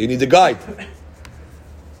 So you need a guide.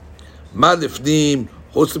 מה לפנים,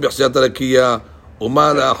 חוץ לבחסיית הרקיע,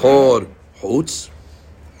 ומה לאחור, חוץ.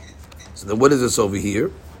 So then what is this over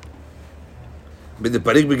here?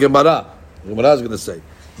 בדפריק בגמרא. Gemara is going to say,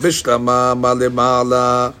 בשלמה, מה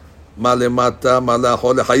למעלה, מה למטה, מה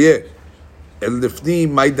לאחור לחיה. אל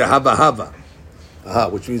לפנים, מה דהבה הווה.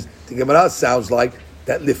 Which means, the Gemara sounds like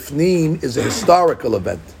that lifnim is a historical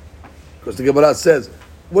event. Because the Gemara says,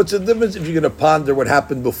 what's the difference if you're going to ponder what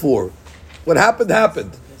happened before? What happened.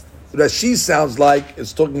 Rashi sounds like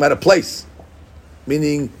it's talking about a place,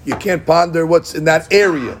 meaning you can't ponder what's in that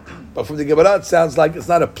area. But from the Gemara, it sounds like it's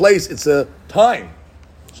not a place; it's a time.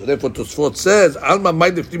 So therefore, Tosfot says, "Alma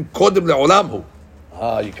ma'idiftim kodem le'olamhu."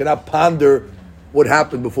 You cannot ponder what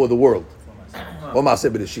happened before the world. That's so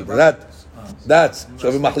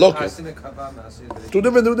machloket. Two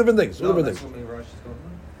different things.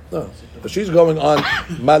 No, but she's going on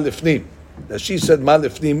malifnim. That she said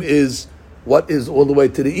malifnim is what is all the way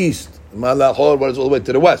to the east, malachor what is all the way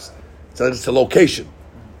to the west. So it's a location.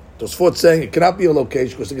 Tosfot saying it cannot be a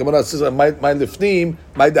location because the Gemara says malifnim,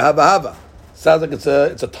 my dehava. Sounds like it's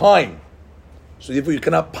a time. So therefore you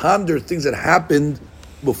cannot ponder things that happened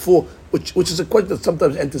before, which is a question that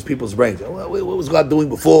sometimes enters people's brains. What was God doing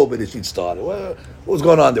before Bereshit started? What was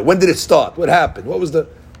going on there? When did it start? What happened? What was the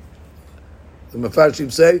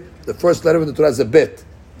Mefarshim say? The first letter in the Torah is a bet.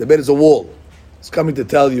 The bet is a wall. It's coming to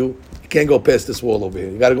tell you can't go past this wall over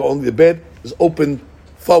here. You got to go only the bet is open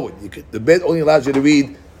forward. The bet only allows you to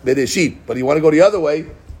read Bereshit, but you want to go the other way.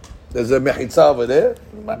 There's a mechitza over there.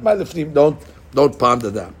 Don't ponder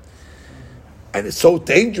that. And it's so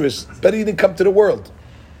dangerous. Better you didn't come to the world.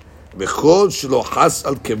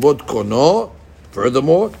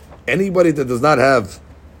 Furthermore, anybody that does not have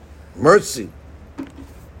mercy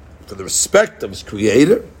for the respect of his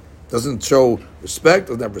creator, doesn't show respect,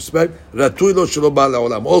 doesn't have respect,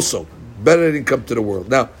 also, better than come to the world.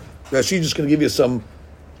 Now she's just going to give you some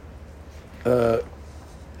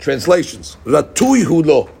translations. Ratui hu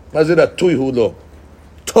lo. What is it? Ratui hu lo.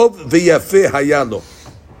 Tov v'yafeh hayalo.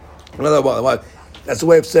 That's a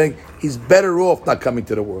way of saying he's better off not coming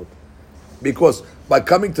to the world. Because by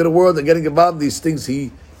coming to the world and getting involved in these things,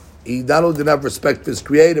 he not only didn't have respect for his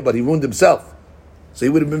creator, but he ruined himself. So he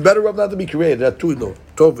would have been better off not to be created. Ratui lo.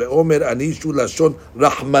 Tov ve'omer anishu lashon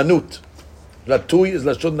rahmanut. Ratui is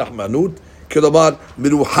lashon rahmanut. Kilomar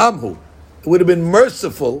miruhamhu. It would have been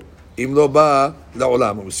merciful. Im lo ba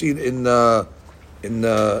la'olam. We see it in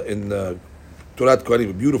Torah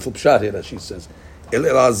Kohanim, a beautiful pshat here that she says. El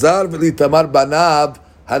Elazar v'litamar banav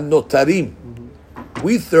hanotarim.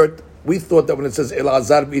 We thought that when it says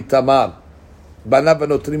Elazar v'litamar banav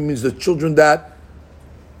hanotarim means the children that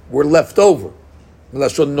were left over.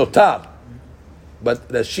 Lashon notar. But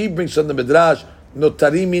that she brings from the Midrash,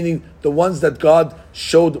 notarim meaning the ones that God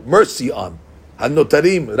showed mercy on.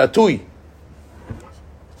 Hanotarim, ratui.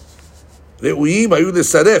 ראויים היו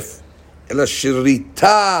לסרף אל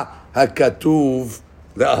השריטה הכתוב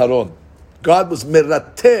לאהרון. God was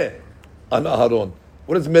merateh on Aharon.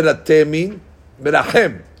 What does merateh mean?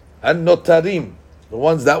 Merachem and notarim, the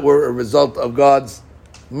ones that were a result of God's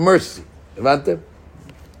mercy. Evante?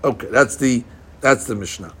 Okay, that's the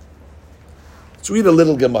Mishnah. Let's read a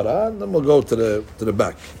little Gemara, and then we'll go to the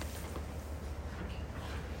back.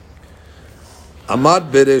 Amad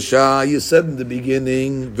Beresha, you said in the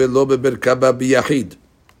beginning, Velo bemerkaba biyachid.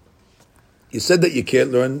 You said that you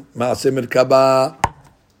can't learn Maaseh Merkaba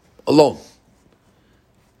alone.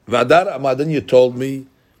 Vadar Amad, then you told me,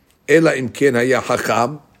 Ela imken haya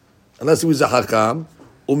hakam, unless he was a hakam,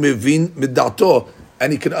 umevin midato,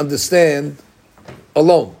 and he can understand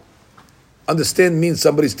alone. Understand means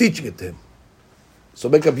somebody's teaching it to him. So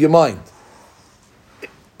make up your mind.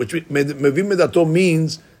 Which mevin midato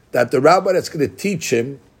means that the rabbi that's going to teach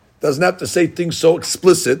him doesn't have to say things so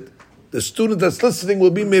explicit. The student that's listening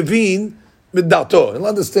will be mevin midato. He'll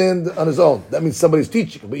understand on his own. That means somebody's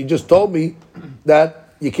teaching him. But you just told me that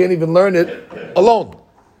you can't even learn it alone,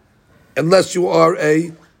 unless you are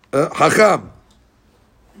a hakam.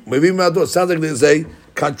 Mevin midato, it sounds like there's a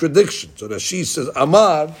contradiction. So that she says,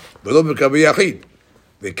 Amar, v'lo b'merkaba yachid.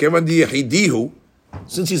 V'kevan di yachidihu,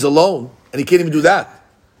 since he's alone, and he can't even do that.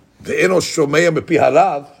 Ve'eno shomeya mepi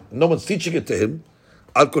harav, no one's teaching it to him.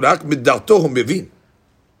 Al korak midarto hu mevin.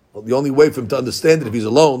 Well, the only way for him to understand it if he's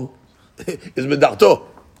alone is midarto.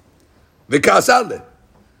 Ve'ka'asale.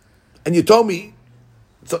 And you told me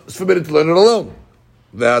it's forbidden to learn it alone.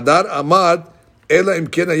 Ve'adar amad ela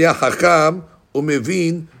imken haya hakam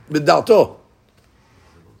umevin midarto.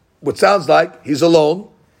 What sounds like he's alone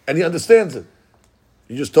and he understands it.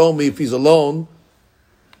 You just told me if he's alone,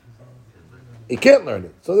 he can't learn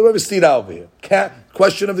it. So there was a stira over here.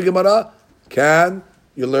 Question of the Gemara: can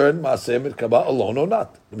you learn Maaseh Merkaba alone or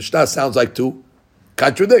not? The Mishnah sounds like to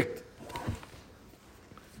contradict.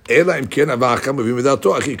 Ela imken avacham mevim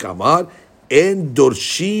midato achi kamar en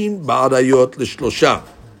dorshim ba'arayot l'shlosha.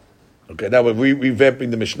 Okay, now we're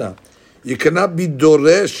revamping the Mishnah. You cannot be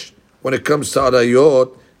doresh when it comes to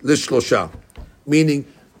arayot l'shlosha, meaning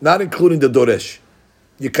not including the doresh.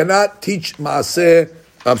 You cannot teach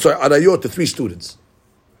arayot to 3 students,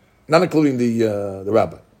 not including the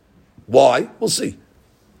rabbi. Why? We'll see.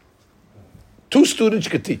 2 students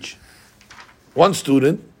you could teach. 1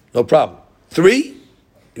 student, no problem. 3,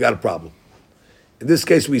 you got a problem. In this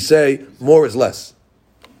case, we say more is less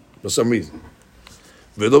for some reason.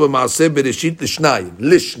 You can't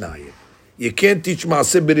teach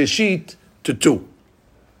Maaseh Bereshit to 2.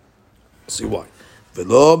 See why?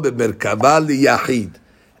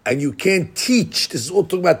 And you can't teach, this is all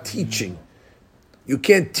talking about teaching. You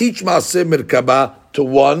can't teach Maaseh Merkaba to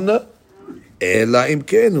 1,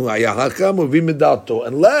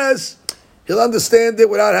 unless he'll understand it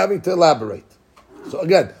without having to elaborate. So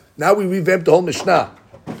again, now we revamp the whole Mishnah.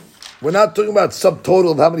 We're not talking about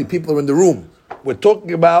subtotal of how many people are in the room. We're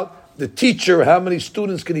talking about the teacher, how many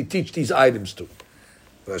students can he teach these items to.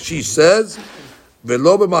 Rashi says,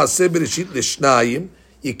 "Velo b'maaseh bereshit l'shnayim."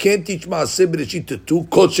 You can't teach maaseh bereshit to 2.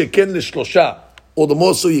 Kol sheken l'shlosha. Or the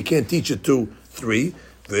more so, you can't teach it to 3.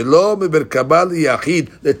 Velo meberkabah liyachid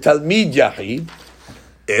letalmid yachid.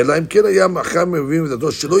 Ela im ken haya machar mevim v'dato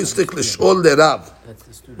shelo yistek l'shol lerav.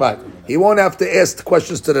 Right. He won't have to ask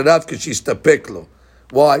questions to the Rav because she's tapeklo.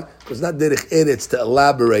 Why? Because not derech eretz to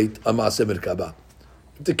elaborate on maaseh merkabah.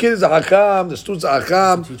 If the kid is a hakam, the student's a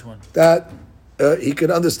hakam, that he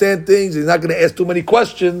can understand things, he's not going to ask too many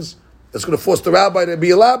questions, that's going to force the rabbi to be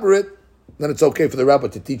elaborate, then it's okay for the rabbi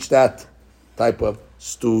to teach that type of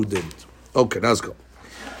student. Okay, now let's go.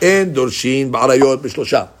 En dorshin ba'arayot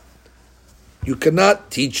b'shlosha. You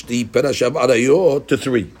cannot teach the Parashat Arayot to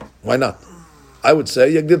 3. Why not? I would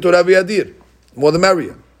say Yagdir Torah v'Yadir. More the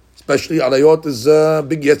merrier. Especially Arayot is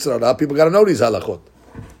big Yetzirah. People got to know these halachot.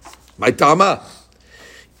 My Tama.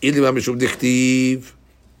 Ilim HaMishum Dichtiv.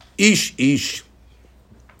 Ish.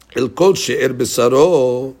 El Kol She'er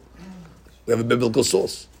Besaro. We have a biblical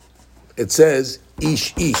source. It says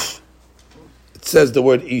Ish. It says the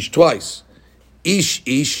word Ish twice.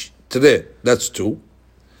 Ish. Tere. That's 2.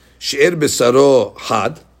 She'er Besaro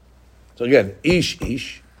Had. So again, Ish.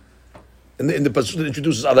 In the pasuk that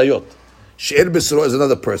introduces Arayot. She'er Besaro is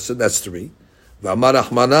another person, that's 3. V'amar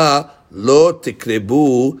Rahmana lo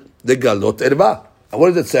tikrebu legalot erva. And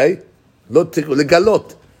what does it say? Lo tikrebu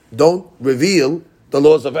legalot. Don't reveal the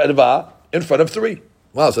laws of erva in front of 3.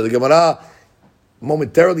 Wow, so the Gemara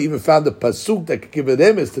momentarily even found the pasuk that could give an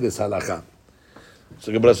image to this halakha.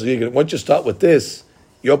 So the Gemara says, once you start with this,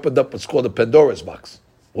 you opened up what's called the Pandora's box.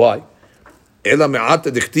 Why? Ela me'ata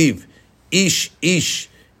dichtiv ish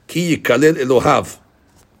ki yikalel Elohav.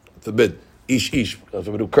 Forbid. Ish.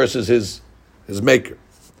 Forbid who curses his maker.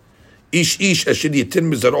 Ish asher yitin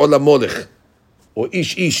mizar'o lamolech. Or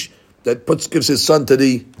ish that gives his son to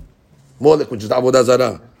the molech, which is avodah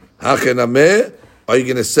zarah. Hachen ameh. Are you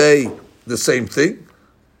going to say the same thing?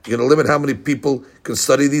 You're going to limit how many people can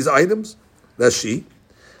study these items? That's she.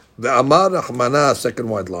 The Amar Rahmana, second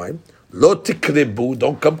white line. Lo tikrebu,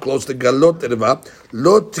 don't come close to galot erva.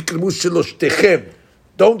 Lo tikrebu sheloshtechem.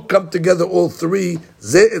 Don't come together all 3.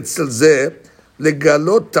 Ze etzel ze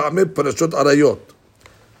legalot ta'ameh parashot arayot.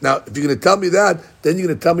 Now, if you're going to tell me that, then you're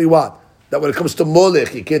going to tell me what? That when it comes to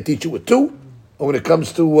molech, you can't teach it with 2? Or when it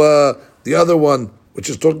comes to the other one, which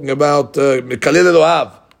is talking about Mekalel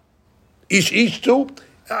Elohav, Ish too?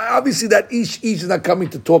 Obviously that Ish is not coming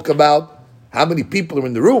to talk about how many people are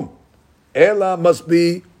in the room. Ela must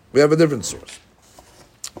be, we have a different source.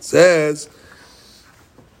 It says,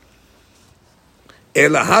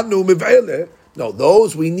 Elahanu miv'ele. No,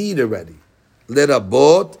 those we need already.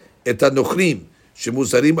 Lerabot et hanochrim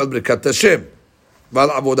shemusarim al berkat Hashem val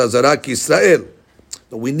avodah zarah ki Yisrael.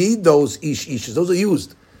 No, we need those ish. Those are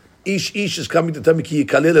used. Ish is coming to tell me ki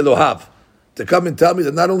yikalel Elohav. To come and tell me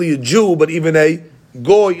that not only a Jew, but even a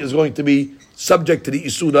Goy is going to be subject to the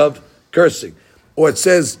isur of cursing. Or it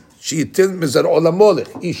says, She'itin mizar olam molech.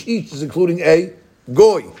 Ish is including a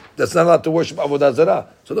Goy that's not allowed to worship avodah zarah.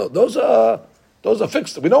 So those are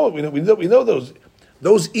fixed. We know those.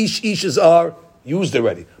 Those ishes are used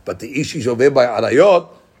already. But the ish over there by Arayot,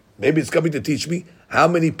 maybe it's coming to teach me how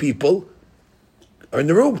many people are in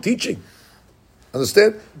the room teaching.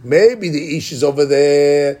 Understand? Maybe the ishes over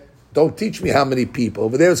there don't teach me how many people.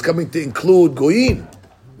 Over there it's coming to include Goyim.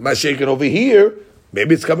 Mashiach over here,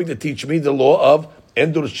 maybe it's coming to teach me the law of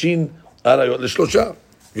Endur Shin Arayot L'Shlosha.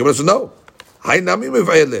 You must know. Hay nami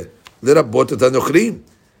mevayele lerabot et hanochrim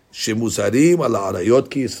shemusarim al Arayot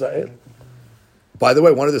ki Yisrael. By the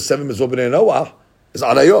way, one of the 7 Mitzvot B'nai Noah is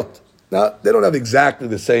Arayot. Now, they don't have exactly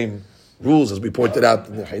the same rules as we pointed out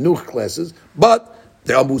in the Chinuch classes, but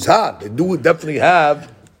they are muzhar. They do definitely have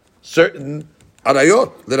certain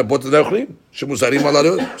Arayot. Lerabot et hanochrim shemusarim al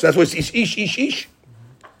Arayot. So that's why it's ish.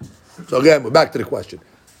 So again, we're back to the question.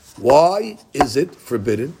 Why is it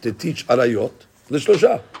forbidden to teach Arayot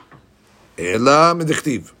L'Shlosha? Ela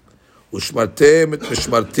medichtiv. Ushmartem et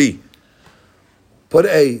mishmarti. Put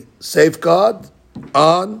a safeguard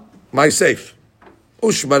on my safe.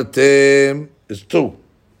 Ushmartem is 2.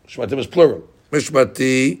 Ushmartem is plural.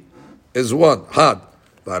 Mishmarti is 1. Had.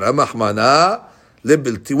 Varamachmana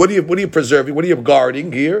libilti. What are you preserving? What are you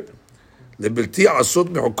guarding here? Libilti asut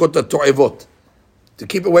mehukot to'evot. To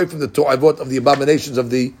keep away from the to'evot of the abominations of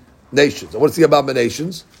the nations. And what's the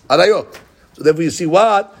abominations? Arayot. So therefore you see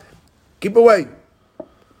what? Keep away.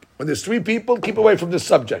 When there's 3 people, keep away from this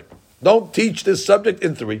subject. Don't teach this subject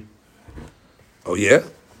in 3. Oh yeah?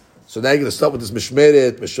 So now you're going to start with this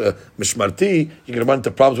mishmeret, mishmarti. You're going to run into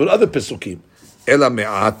problems with other pesukim. Ela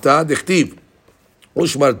me'ata dichtiv.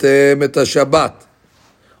 Ushmartem et Shabbat.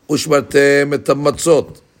 Ushmartem et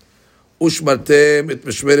matzot. Ushmartem et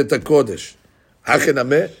mishmeret hakodesh. How can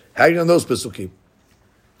you know those pesukim?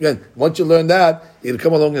 Again, once you learn that, you're going to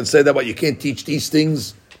come along and say that, but you can't teach these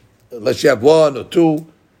things unless you have one or two.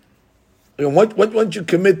 Once you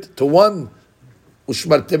commit to one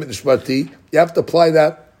ushmartem and ushmarti, you have to apply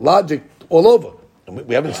that logic all over. And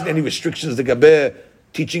we haven't seen any restrictions to Gaber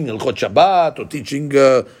teaching Hilchot Shabbat or teaching,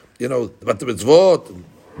 the Bat Mitzvot.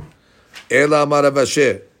 Ela Amar Rav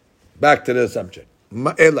Asher. Back to the subject.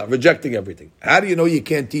 Ela, rejecting everything. How do you know you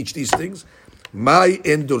can't teach these things? Mai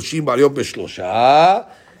en dorshim arayot b'shlosha,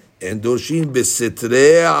 en dorshim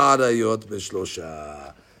b'sitrei arayot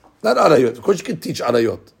b'shlosha. Not arayot. Of course you can teach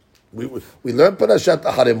arayot. We learn Parashat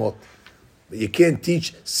Haremot, but you can't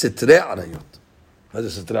teach sitrei arayot. What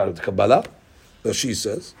is sitrei arayot? Kabbalah? So she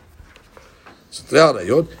says, sitrei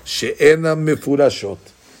arayot she'ena mefurashot.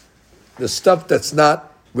 The stuff that's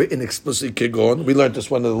not written explicitly, kegon. We learned this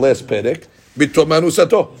one in the last perek. Bitomanu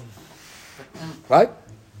sato. Right?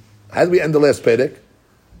 How do we end the last perek?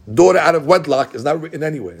 Daughter out of wedlock is not written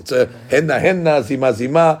anywhere. It's a henna, zima,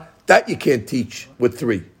 zima. That you can't teach with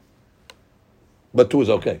 3. But 2 is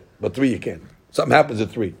okay. But 3 you can't. Something happens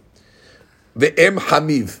at 3. The Em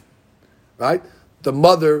Hamiv. Right? The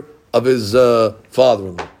mother of his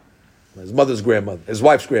father-in-law. His mother's grandmother. His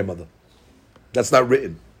wife's grandmother. That's not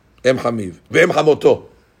written. Em Hamiv. The Em Hamoto.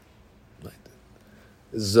 Right?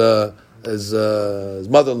 His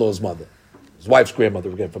mother-in-law's mother. His wife's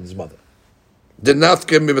grandmother, again, from his mother. Those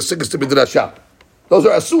are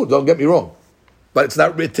asur, don't get me wrong. But it's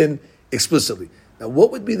not written explicitly. Now,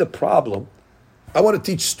 what would be the problem? I want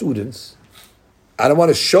to teach students, and I want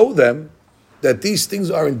to show them that these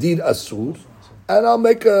things are indeed asur, and I'll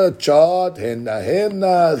make a chart,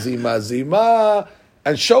 henna, zima,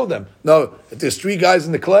 and show them. No, if there's 3 guys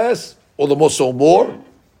in the class, or the most or more,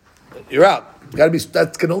 you're out.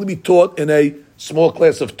 That can only be taught in a small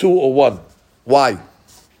class of 2 or 1. Why?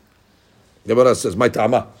 Gemara says, "My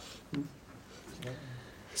ta'ama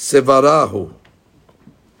sevarahu."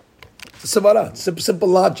 Sevara, simple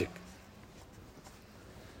logic.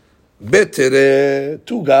 Betere,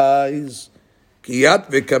 2 guys, kiyat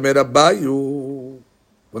v'kamer bayu.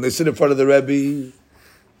 When they sit in front of the Rebbe,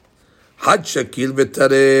 had shakil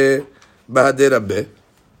v'tare b'hadei Rabbe.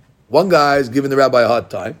 One guy is giving the rabbi a hard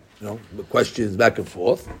time, the questions back and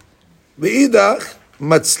forth. V'idach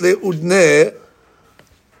matzle udne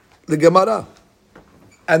the Gemara.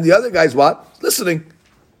 And the other guy's what? Listening.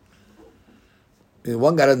 And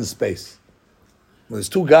one guy doesn't space. When there's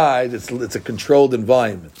 2 guys, it's a controlled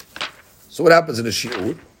environment. So what happens in a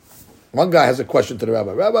shiur? One guy has a question to the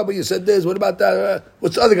rabbi. Rabbi, but you said this, what about that?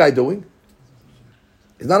 What's the other guy doing?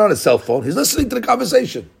 He's not on his cell phone. He's listening to the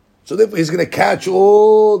conversation. So therefore he's going to catch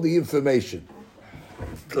all the information.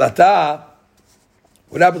 Tlata,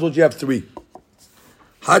 what happens when you have 3?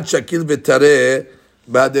 Had shakil v'tareh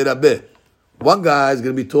b'hadei Rabbe. One guy is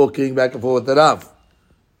going to be talking back and forth with the Rav.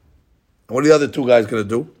 And what are the other 2 guys going to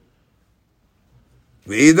do?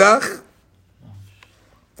 V'idach,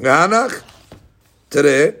 G'hanach,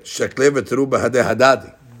 Tereh, Shakle v'teru b'hadei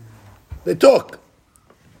Hadadi. They talk.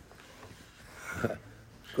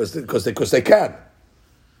 Because they can.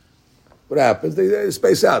 What happens? They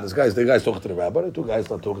space out. The guy's talking to the rabbi, the 2 guys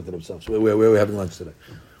not talking to themselves. Where are we having lunch today?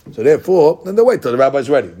 So therefore, then they wait till the rabbi's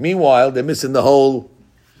ready. Meanwhile, they're missing the whole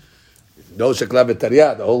shakla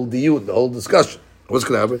v'tariyah, the whole diyun, the whole discussion. What's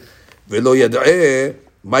going to happen? V'lo yada'eh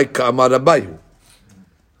ma'ika amar rabbayu.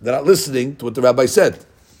 They're not listening to what the rabbi said.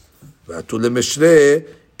 V'atu le'mishrei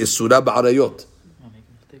isura ba'arayot.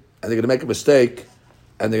 And they're going to make a mistake,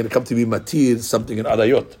 and they're going to come to be matir something in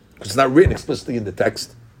arayot. Because it's not written explicitly in the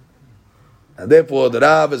text. And therefore, the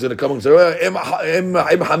Rav is going to come and say, Im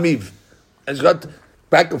Hamiv. And he's got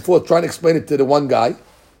back and forth trying to explain it to the one guy.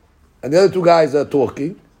 And the other 2 guys are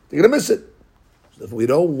talking. They're going to miss it. So we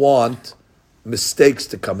don't want mistakes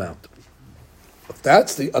to come out. If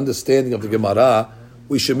that's the understanding of the Gemara,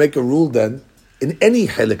 we should make a rule then in any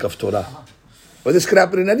helik of Torah. But this could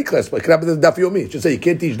happen in any class. But it could happen in Daf Yomi. It should say you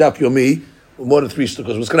can't teach Daf Yomi with more than 3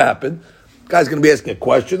 students. What's going to happen? The guy's going to be asking a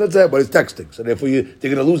question. That's it. But he's texting. So therefore, they're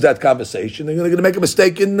going to lose that conversation. They're going to make a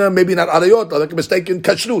mistake in maybe not Arayot. They'll make a mistake in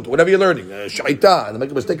Kashrut, whatever you're learning. Shaita. And they'll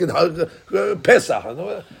make a mistake in Pesach.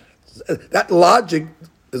 That logic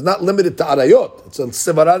is not limited to Arayot. It's a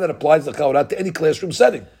Sevara that applies the Chaurah to any classroom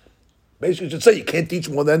setting. Basically, you should say you can't teach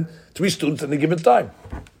more than 3 students at any given time.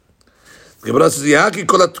 The Gemara says, Yaki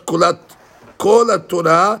kol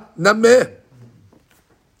Torah nameh.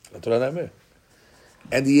 Torah nameh.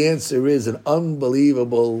 And the answer is an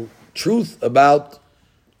unbelievable truth about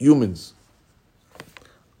humans.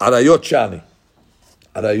 Arayot shani.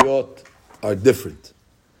 Arayot are different.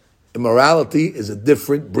 Immorality is a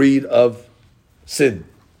different breed of sin.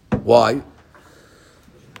 Why?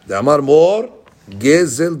 The Amar Mor,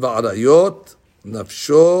 Gezel va'arayot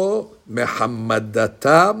nafsho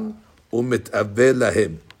mehammadatam umitaveh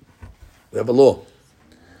lahim. We have a law.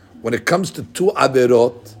 When it comes to two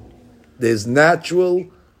averot, there's natural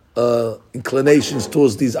inclinations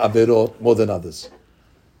towards these averot more than others.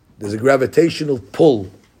 There's a gravitational pull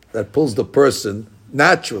that pulls the person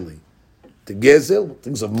naturally to gezel,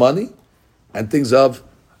 things of money, and things of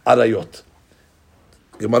arayot.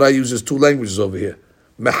 Gemara uses two languages over here.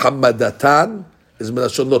 Mehammadatan is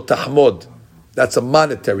milashon lo tahmod. That's a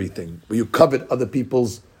monetary thing, where you covet other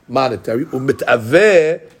people's monetary.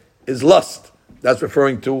 Umitaveh is lust. That's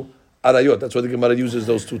referring to arayot. That's why the Gemara uses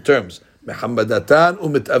those two terms. Mehammadatan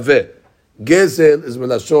umitaveh. Gezel is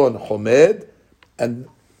milashon homed, and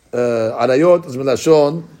arayot is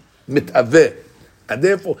milashon mitaveh. And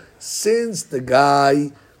therefore, since the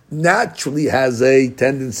guy naturally has a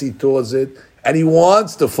tendency towards it, and he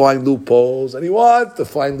wants to find loopholes, and he wants to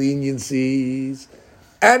find leniencies,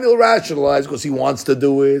 and he'll rationalize because he wants to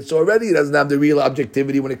do it. So already he doesn't have the real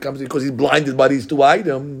objectivity when it comes to, because he's blinded by these two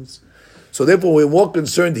items. So therefore, we're more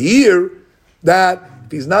concerned here that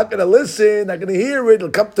if he's not going to listen, not going to hear it,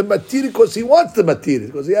 he'll come to matir because he wants to matir,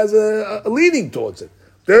 because he has a leaning towards it.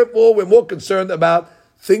 Therefore, we're more concerned about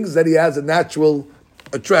things that he has a natural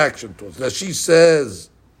attraction towards. Now she says,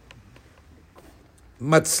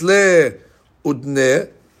 Matzle udne,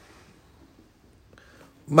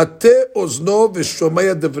 mate ozno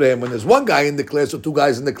v'shomaya devrehem. When there's one guy in the class or two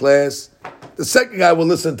guys in the class, the second guy will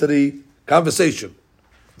listen to the conversation.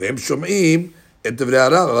 V'hem shom'im et devrei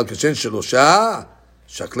harav, אבל כשן שלושה,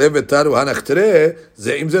 שקלה ותרו הנכתרה,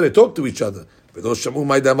 זה עם זה talk to each other. ולא שמעו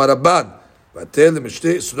מה ידע הרבן. ותל למשתה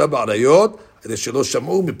איסורה בעריות, כדי שלא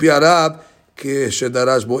שמעו מפי הרב,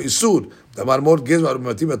 כשדרש בו איסור. דמר מור גז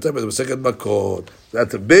ומתאים יותר במסכת מכות.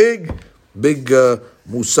 That's a big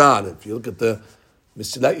musar. If you look at the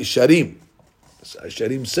Mesilat Yesharim,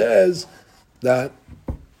 Yesharim says that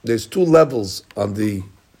there's two levels on the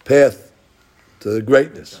path to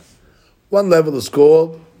greatness. One level is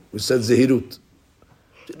called, we said Zehirut.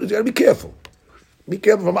 You got to be careful. Be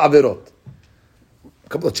careful from Averot. A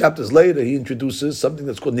couple of chapters later, he introduces something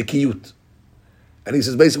that's called Nikiyut. And he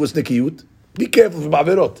says, basically, what's Nikiyut? Be careful from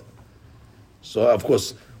Averot. So, of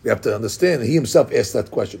course, we have to understand, he himself asked that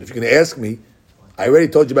question. If you're going to ask me, I already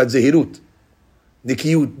told you about Zehirut.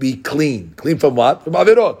 Nikiyut, be clean. Clean from what? From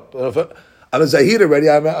Averot. I'm a Zahir already,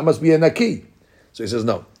 I must be a Naki. So he says,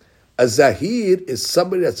 no. A Zahir is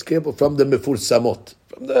somebody that's careful from the Mifur Samot,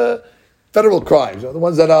 from the federal crimes, the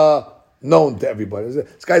ones that are known to everybody.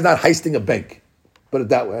 This guy's not heisting a bank. Put it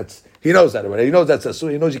that way. He knows that already. He knows that's a.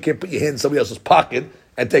 He knows you can't put your hand in somebody else's pocket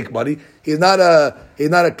and take money. He's not a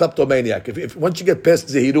kleptomaniac. If once you get past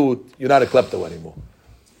Zehirut, you're not a klepto anymore.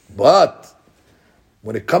 But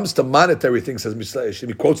when it comes to monetary things, as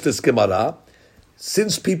he quotes this Gemara,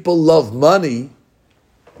 since people love money,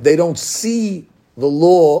 they don't see the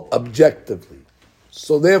law objectively.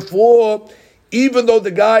 So therefore, even though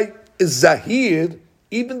the guy is Zahir,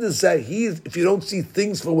 even the Zahir, if you don't see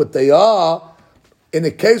things for what they are, in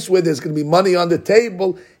a case where there's going to be money on the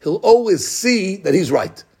table, he'll always see that he's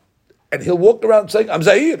right. And he'll walk around saying, I'm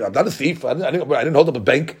Zahir, I'm not a thief, I didn't hold up a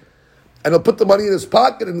bank. And he'll put the money in his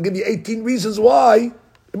pocket and give you 18 reasons why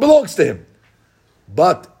it belongs to him.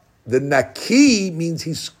 But the Naki means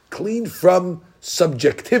he's clean from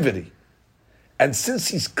subjectivity. And since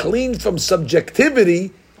he's clean from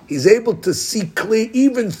subjectivity, he's able to see clear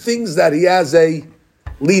even things that he has a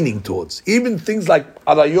leaning towards. Even things like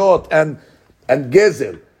Arayot and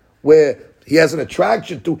Gezel, where he has an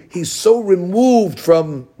attraction to, he's so removed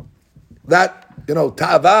from that,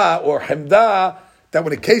 Ta'ava or Hemda, that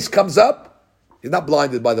when a case comes up, he's not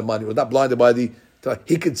blinded by the money, or not blinded by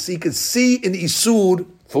he could see in Isur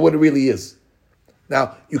for what it really is.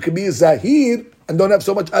 Now, you can be a Zahir and don't have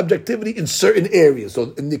so much objectivity in certain areas.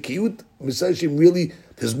 So in Nikiyut, Misashim really,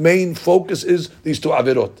 his main focus is these two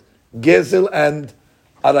Averot, Gezel and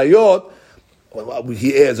Arayot. Well,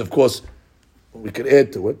 he adds, of course, we could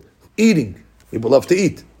add to it, eating. People love to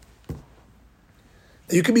eat.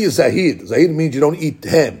 You can be a Zahid. Zahid means you don't eat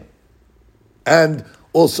ham. And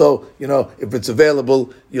also, if it's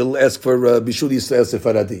available, you'll ask for Bishul Yisrael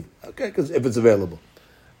Sefaradi. Okay, because if it's available.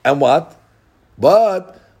 And what?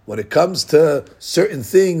 But when it comes to certain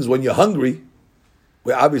things, when you're hungry,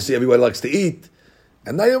 where obviously everybody likes to eat,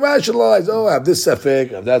 and now you rationalize, I have this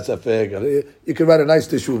safek, I have that safek. You can write a nice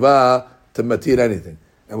teshuvah to matir anything.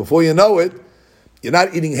 And before you know it, you're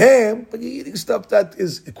not eating ham, but you're eating stuff that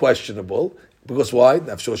is questionable. Because why?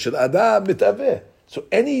 Nafsho shel adam mitaveh. So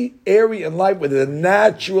any area in life with a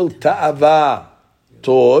natural ta'ava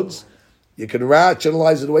towards, you can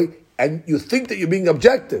rationalize it away, and you think that you're being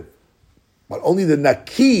objective. But only the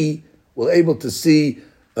naki will able to see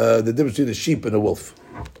the difference between the sheep and the wolf.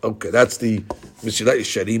 Okay, that's the Mesilat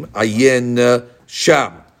Yesharim Ayen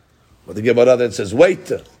Sham. But the Gemara then says,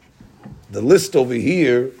 wait, the list over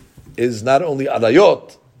here is not only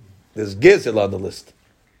Arayot, there's Gezel on the list.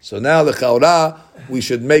 So now the Chaura, we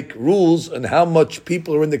should make rules on how much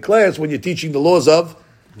people are in the class when you're teaching the laws of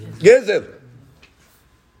Gezel.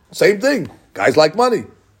 Same thing. Guys like money.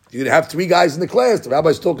 You're going to have 3 guys in the class. The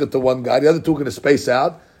rabbi's talking to one guy, the other 2 are going to space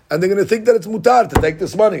out, and they're going to think that it's mutar to take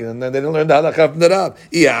this money, and then they don't learn the halakha from the rab.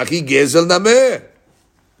 Iachi gezel nameh.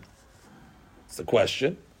 It's the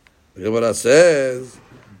question. The Gemara says,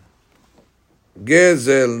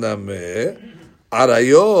 gezel nameh,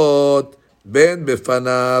 arayot, ben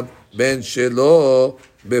befanav, ben shelo,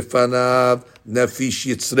 befanav, nafish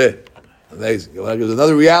yitzreh. Amazing. There's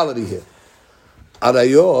another reality here.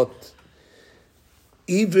 Arayot,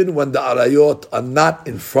 even when the arayot are not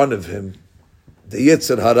in front of him, the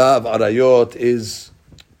Yetzer Hara of arayot is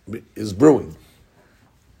brewing.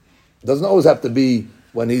 It doesn't always have to be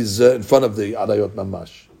when he's in front of the arayot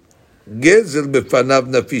mamash. Gezel befanav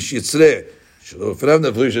nafish yitzreh.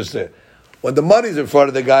 When the money's in front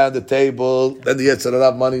of the guy on the table, then the Yetzer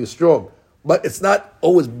Hara money is strong. But it's not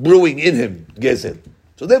always brewing in him, gezel.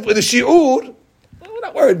 So therefore, the shi'ur, we're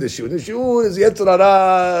not worried the shi'ur. The shi'ur is Yetzer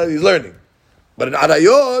Hara, he's learning. But in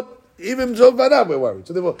arayot, even himself, we're worried.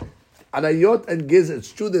 So therefore, arayot and gezel,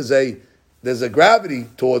 it's true there's a gravity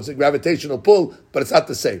towards a gravitational pull, but it's not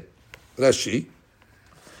the same. Rashi,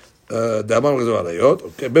 דאמרנו כזו עריות,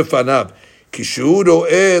 okay, בפניו, כשהוא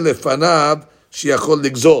רואה לפניו שיכול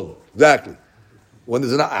לגזול. Exactly. When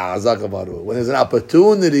there's an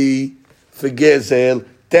opportunity for gezel,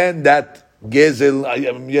 then that gezel,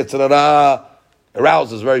 Yetzer Hara,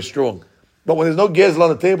 arousal is very strong. But when there's no gezel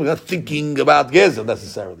on the table, you're not thinking about gezel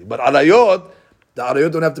necessarily. But arayot, the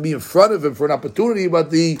arayot don't have to be in front of him for an opportunity, but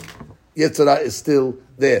the Yetzer Hara is still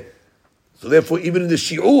there. So therefore, even in the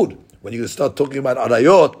shi'ud, when you start talking about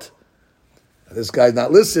arayot, and this guy's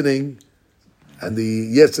not listening, and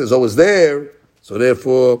the Yetzer is always there, so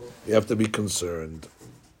therefore, you have to be concerned.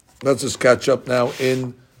 Let's just catch up now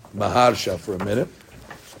in Maharsha for a minute.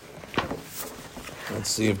 Let's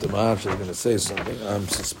see if the Maharsha is going to say something. I'm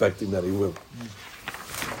suspecting that he will.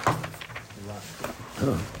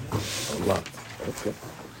 A lot. Okay.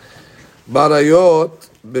 Barayot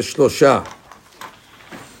b'shlosha.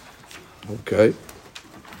 Okay.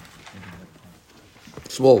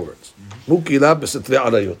 Small words. Mukila b'setre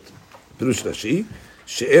arayot. Pirush Rashi,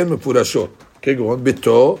 she'en mepurashot. כגון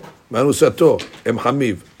ביתו, מנוסתו, אם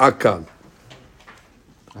חמיב, עקל.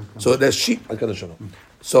 So Rashi,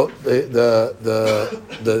 so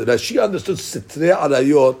the Rashi understood sitrei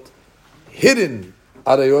arayot, hidden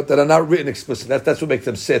arayot that are not written explicitly. That's what makes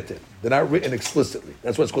them seter. They're not written explicitly.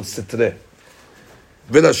 That's what's called sitrei.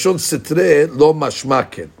 Velashon sitrei lo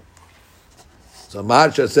mashmaken. So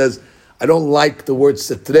Maharsha says, I don't like the word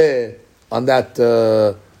sitrei on that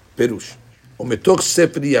perush. Umetoch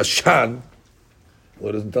sefer yashan. Well,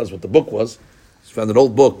 it doesn't tell us what the book was. He found an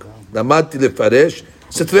old book. Namati lefaresh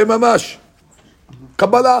sitrei mamash.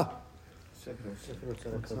 Kabbalah.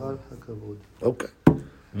 Okay.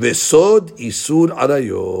 Vesod isur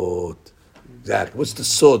arayot. Exactly. What's the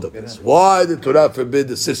sod of this? Why did Torah forbid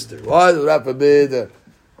the sister? Why did Torah forbid?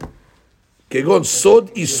 Kegon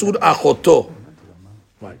sod isur achoto.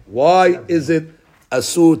 Right. Why is it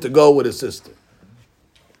asur to go with a sister?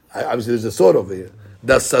 Obviously, there's a sod over here.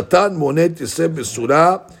 The Satan monet yisem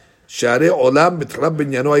b'sura shari olam b'tcharav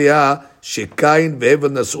b'nyano ya shekain ve'evel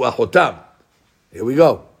nasu achotam. Here we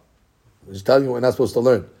go. I'm just telling you what we're not supposed to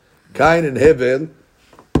learn. Cain and Hevel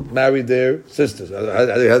married their sisters.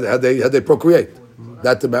 Had they procreate?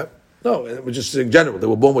 No, it was just in general. They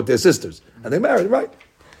were born with their sisters. And they married, right?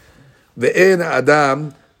 Ve'en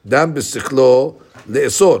adam dam b'sichlo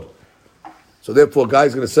le'esor. So therefore, a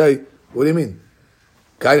guy's going to say, what do you mean?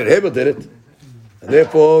 Cain and Hevel did it. And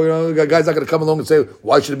therefore, the guy's not going to come along and say,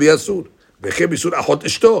 why should it be asur? Ve'chem isur achot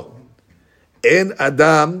ishto. En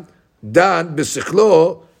adam dan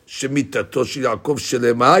b'sichlo shemitato shel Yaakov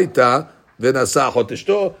shelema hayta v'nasa achot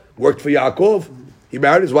ishto. Worked for Yaakov. He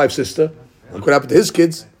married his wife's sister. Look what happened to his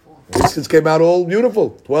kids. His kids came out all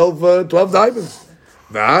beautiful. 12 diamonds.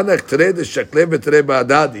 What's going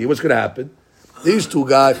to happen? These two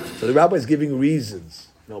guys. So the rabbi is giving reasons.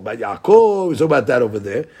 No, about Yaakov, he's talking about that over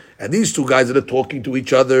there. And these two guys that are talking to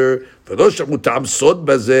each other, now,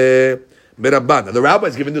 the rabbi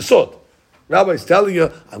is giving the sod. The rabbi is telling you,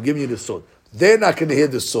 I'm giving you the sod. They're not going to hear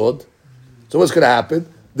the sod. So what's going to happen?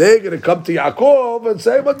 They're going to come to Yaakov and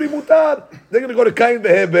say, "But be mutar." They're going to go to Cain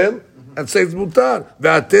v'Hebel and say it's mutar.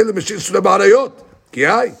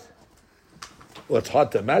 Well, it's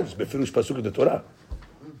hard to imagine. It's befirush pasuk in the Torah.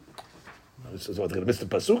 This is what they're going to miss the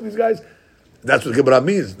pasuk. These guys. That's what Gemara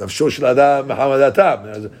means. Nafsho shel adam Muhammad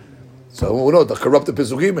atam. So who knows? The corrupted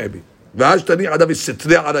pesukim maybe. V'ashtani adam is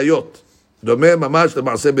sitrei arayot. Domeh mamash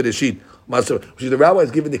le'maaseh bereshit. The rabbi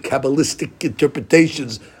is giving the Kabbalistic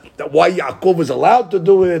interpretations that why Yaakov is allowed to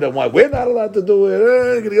do it and why we're not allowed to do it.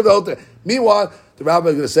 Going to give the whole thing. Meanwhile, the rabbi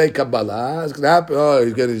is going to say Kabbalah. It's going to happen. Oh,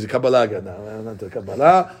 he's a Kabbalah again. No, not the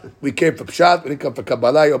Kabbalah. We came for Pshat. We didn't come for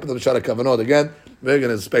Kabbalah. You open up the Pshat of Kavanot again. We're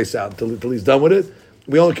going to space out until he's done with it.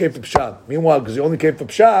 We only came for Pshat. Meanwhile, because he only came for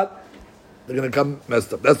Pshat, they're going to come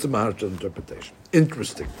messed up. That's the Maharsha interpretation.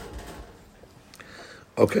 Interesting.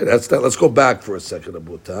 Okay, that's that. Let's go back for a second,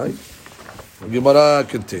 Abutai. Gemara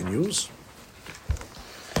continues.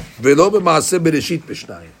 Velo b'maaseh bereshit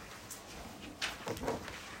b'shnayim.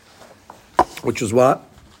 Which is what?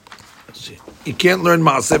 Let's see. You can't learn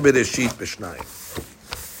maaseh bereshit b'shnayim.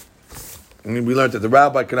 I mean, we learned that the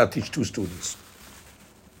rabbi cannot teach two students.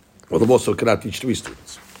 Well, the Mosul cannot teach three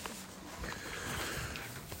students.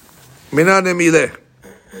 Minan emileh.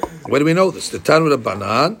 Where do we know this? The Tanu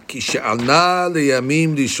Rabbanan, ki she'alna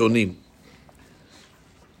liyamim rishonim.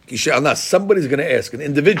 Ki she'alna. Somebody's going to ask, an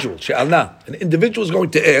individual, she'alna. An individual is going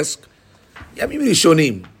to ask, yamim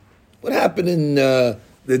rishonim. What happened in the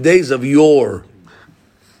days of yore?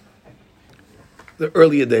 The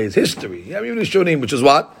earlier days, history. Yamim rishonim, which is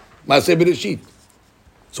what? Maaseh bereshit.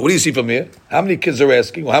 So what do you see from here? How many kids are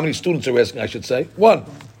asking, or how many students are asking, I should say? One.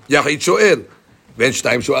 Yachid sho'el. Ven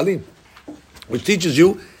shtayim sho'alim. Which teaches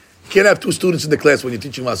you can't have two students in the class when you're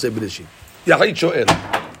teaching Maaseh Bereshit. Yachid sho'el.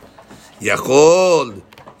 Yachol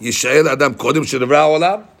yisha'el adam kodem shedevra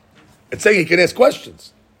olam. It's saying he can ask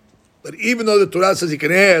questions. But even though the Torah says he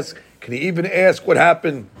can he even ask what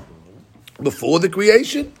happened before the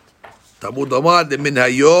creation? Talmud Omar, lemin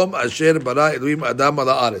hayom asher bara Elohim adam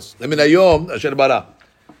ala aretz. Lemin hayom asher bara.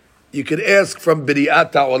 You can ask from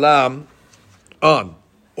B'riat ha'olam on.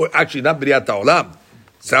 Or actually, not B'riat ha'olam.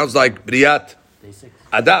 Sounds like B'riat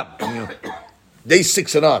Adam. Day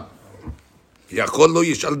 6 and on. Does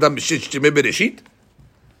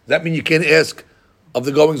that mean you can't ask of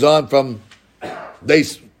the goings on from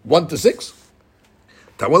days 1 to 6?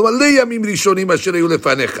 Okay, liyamim rishonim asher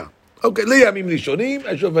lefanecha.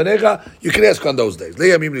 You can ask on those days.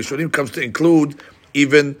 Liyamim rishonim comes to include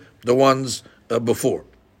even the ones before.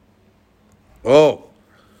 Oh,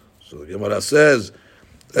 so the Gemara says,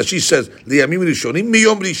 as she says, liyamim rishonim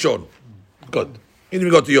miyom rishon. Good. You didn't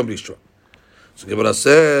even go to yom rishon. So the Gemara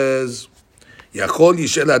says, yachol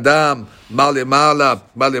yishel adam ma lemala,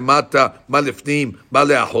 ma lemata, ma lefnim, ma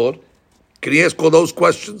leachor. Can he ask all those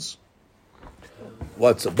questions?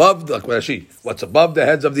 What's above what's above the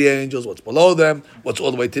heads of the angels? What's below them? What's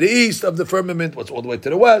all the way to the east of the firmament? What's all the way to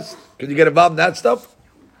the west? Can you get involved in that stuff?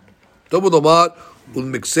 You can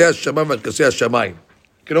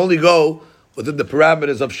only go within the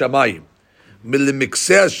parameters of Shamayim.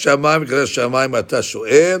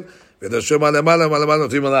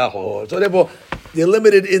 So therefore, you're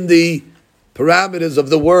limited in the parameters of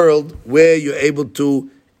the world where you're able to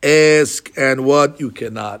ask and what you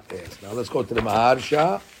cannot ask. Now let's go to the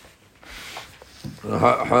Maharsha.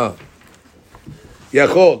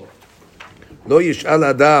 Yachol lo yish'al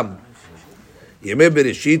adam ימי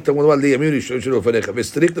בראשית, תמוד אמר לי ימים ראשונים שלו לפניך,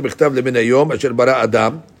 וסטריק למכתב למן היום, אשר ברא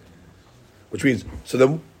אדם, which means, so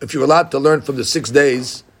then, if you're allowed to learn from the 6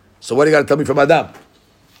 days, so what do you got to tell me from Adam?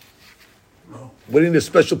 What is the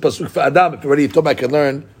special pasuk for Adam, if you already told me I can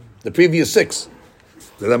learn the previous 6?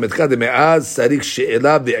 ללמדך דמאז צריך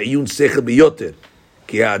שאלה ועיון שכל ביותר,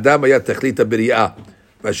 כי האדם היה תכלית הבריאה,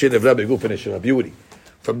 ואשר נברא בגוף ונשמה, beauty.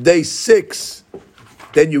 From day 6,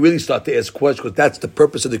 then you really start to ask questions, because that's the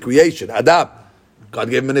purpose of the creation. Adam. God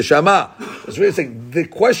gave him a neshama. It's really saying the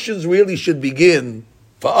questions really should begin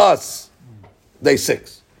for us day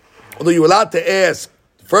 6. Although you're allowed to ask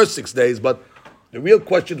the first 6 days, but the real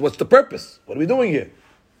question is, what's the purpose? What are we doing here?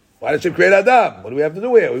 Why did you create Adam? What do we have to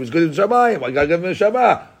do here? He was good in Shamayim. Why God gave him a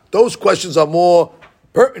neshama? Those questions are more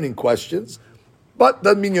pertinent questions, but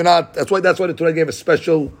doesn't mean you're not. That's why the Torah gave a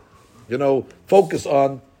special, focus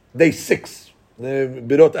on day 6.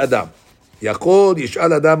 Birot Adam. יכול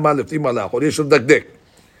ישאל אדם מה לפנים על האחור, יש לדקדק.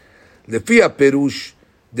 לפי הפירוש,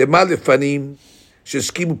 דמה לפנים,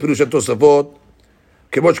 שהסכימו פירוש התוספות,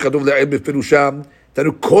 כמו שכתוב לעיל בפירושם,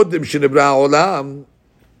 תנו קודם שנברא העולם.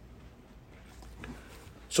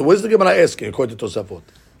 So what is the Gemara asking according to Tosafot?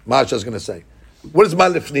 Masha is going to say, what is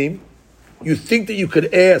Malifnim? You think that you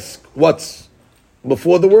could ask what's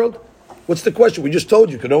before the world? What's the question? We just told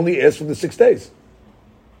you could only ask from the 6 days.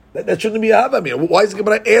 That shouldn't be a Havamina. Why is the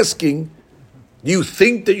Gemara asking, do you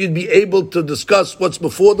think that you'd be able to discuss what's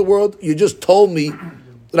before the world? You just told me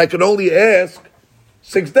that I could only ask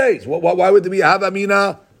 6 days. Why would there be a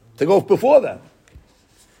Havamina to go before that?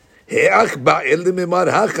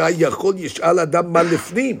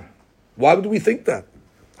 Why would we think that?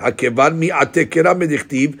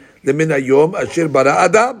 למן היום אשר ברא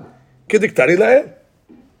אדם, כדקטני להם.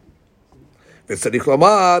 וצריך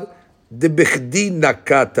לומר, דבכדי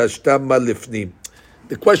נקת השתם מה לפנים.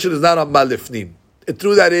 The question is not on מה לפנים. It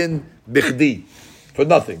threw that in בכדי, for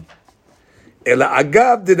nothing. אלא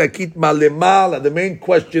אגב דנקית מה למעלה. The main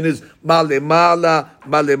question is מה למעלה,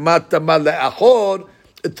 מה למטה, מה לאחור.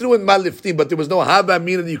 It threw in מה לפנים, but there was no hava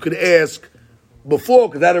amina that you could ask before,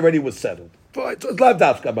 because that already was settled. So it's לאו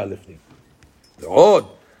דווקא מה לפנים. ועוד,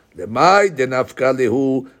 למאי דנפקא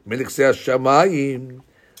להו מנכסי השמיים,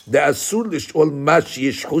 דאסור לשאול מה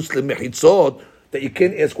שיש חוץ למחיצות, that you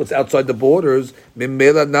can't ask what's outside the borders,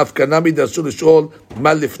 ממילא נפקא נמי דאסור לשאול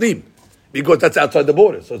מה לפנים, because that's outside the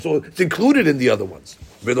borders, so it's included in the other ones.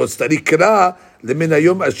 ולא צריך קרא למן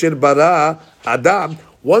היום אשר ברא אדם.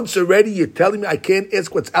 Once already you're telling me I can't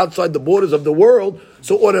ask what's outside the borders of the world,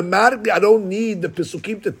 so automatically I don't need the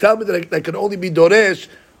Pesukim to tell me that I can only be Doresh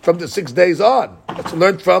from the 6 days on. That's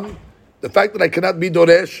learned from the fact that I cannot be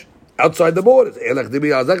Doresh outside the borders.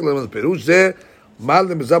 פירוש זה, מה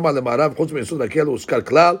למזם מה למערב, חוץ מיסוד הקל הוזכר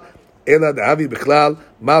כלל, אלא דהבי בכלל,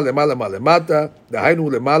 מה למעלה מה למטה, דהיינו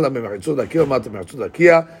למעלה ממחיצות הרקיע ומטה ממחיצות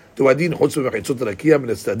הרקיע, תו הדין חוץ ממחיצות הרקיע מן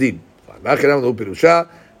הצדדים. מאחר לנו פירושה,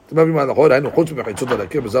 אתם מבינים מה נכון, היינו חוץ ממחיצות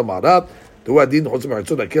הרקיע בזם מערב, תו הדין חוץ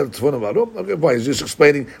ממחיצות הרקיע לצפון המערב. Okay, fine, he's just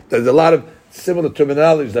explaining there's a lot of similar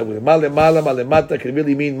terminologies that with ma lemala, ma lemata can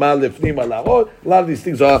really mean ma lefnim, ma la'or. A lot of these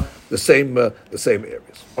things are the same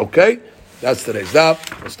areas. Okay? That's today's daf.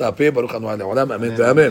 We'll stop here. Baruch Adonai Le'olam. Amen. Amen.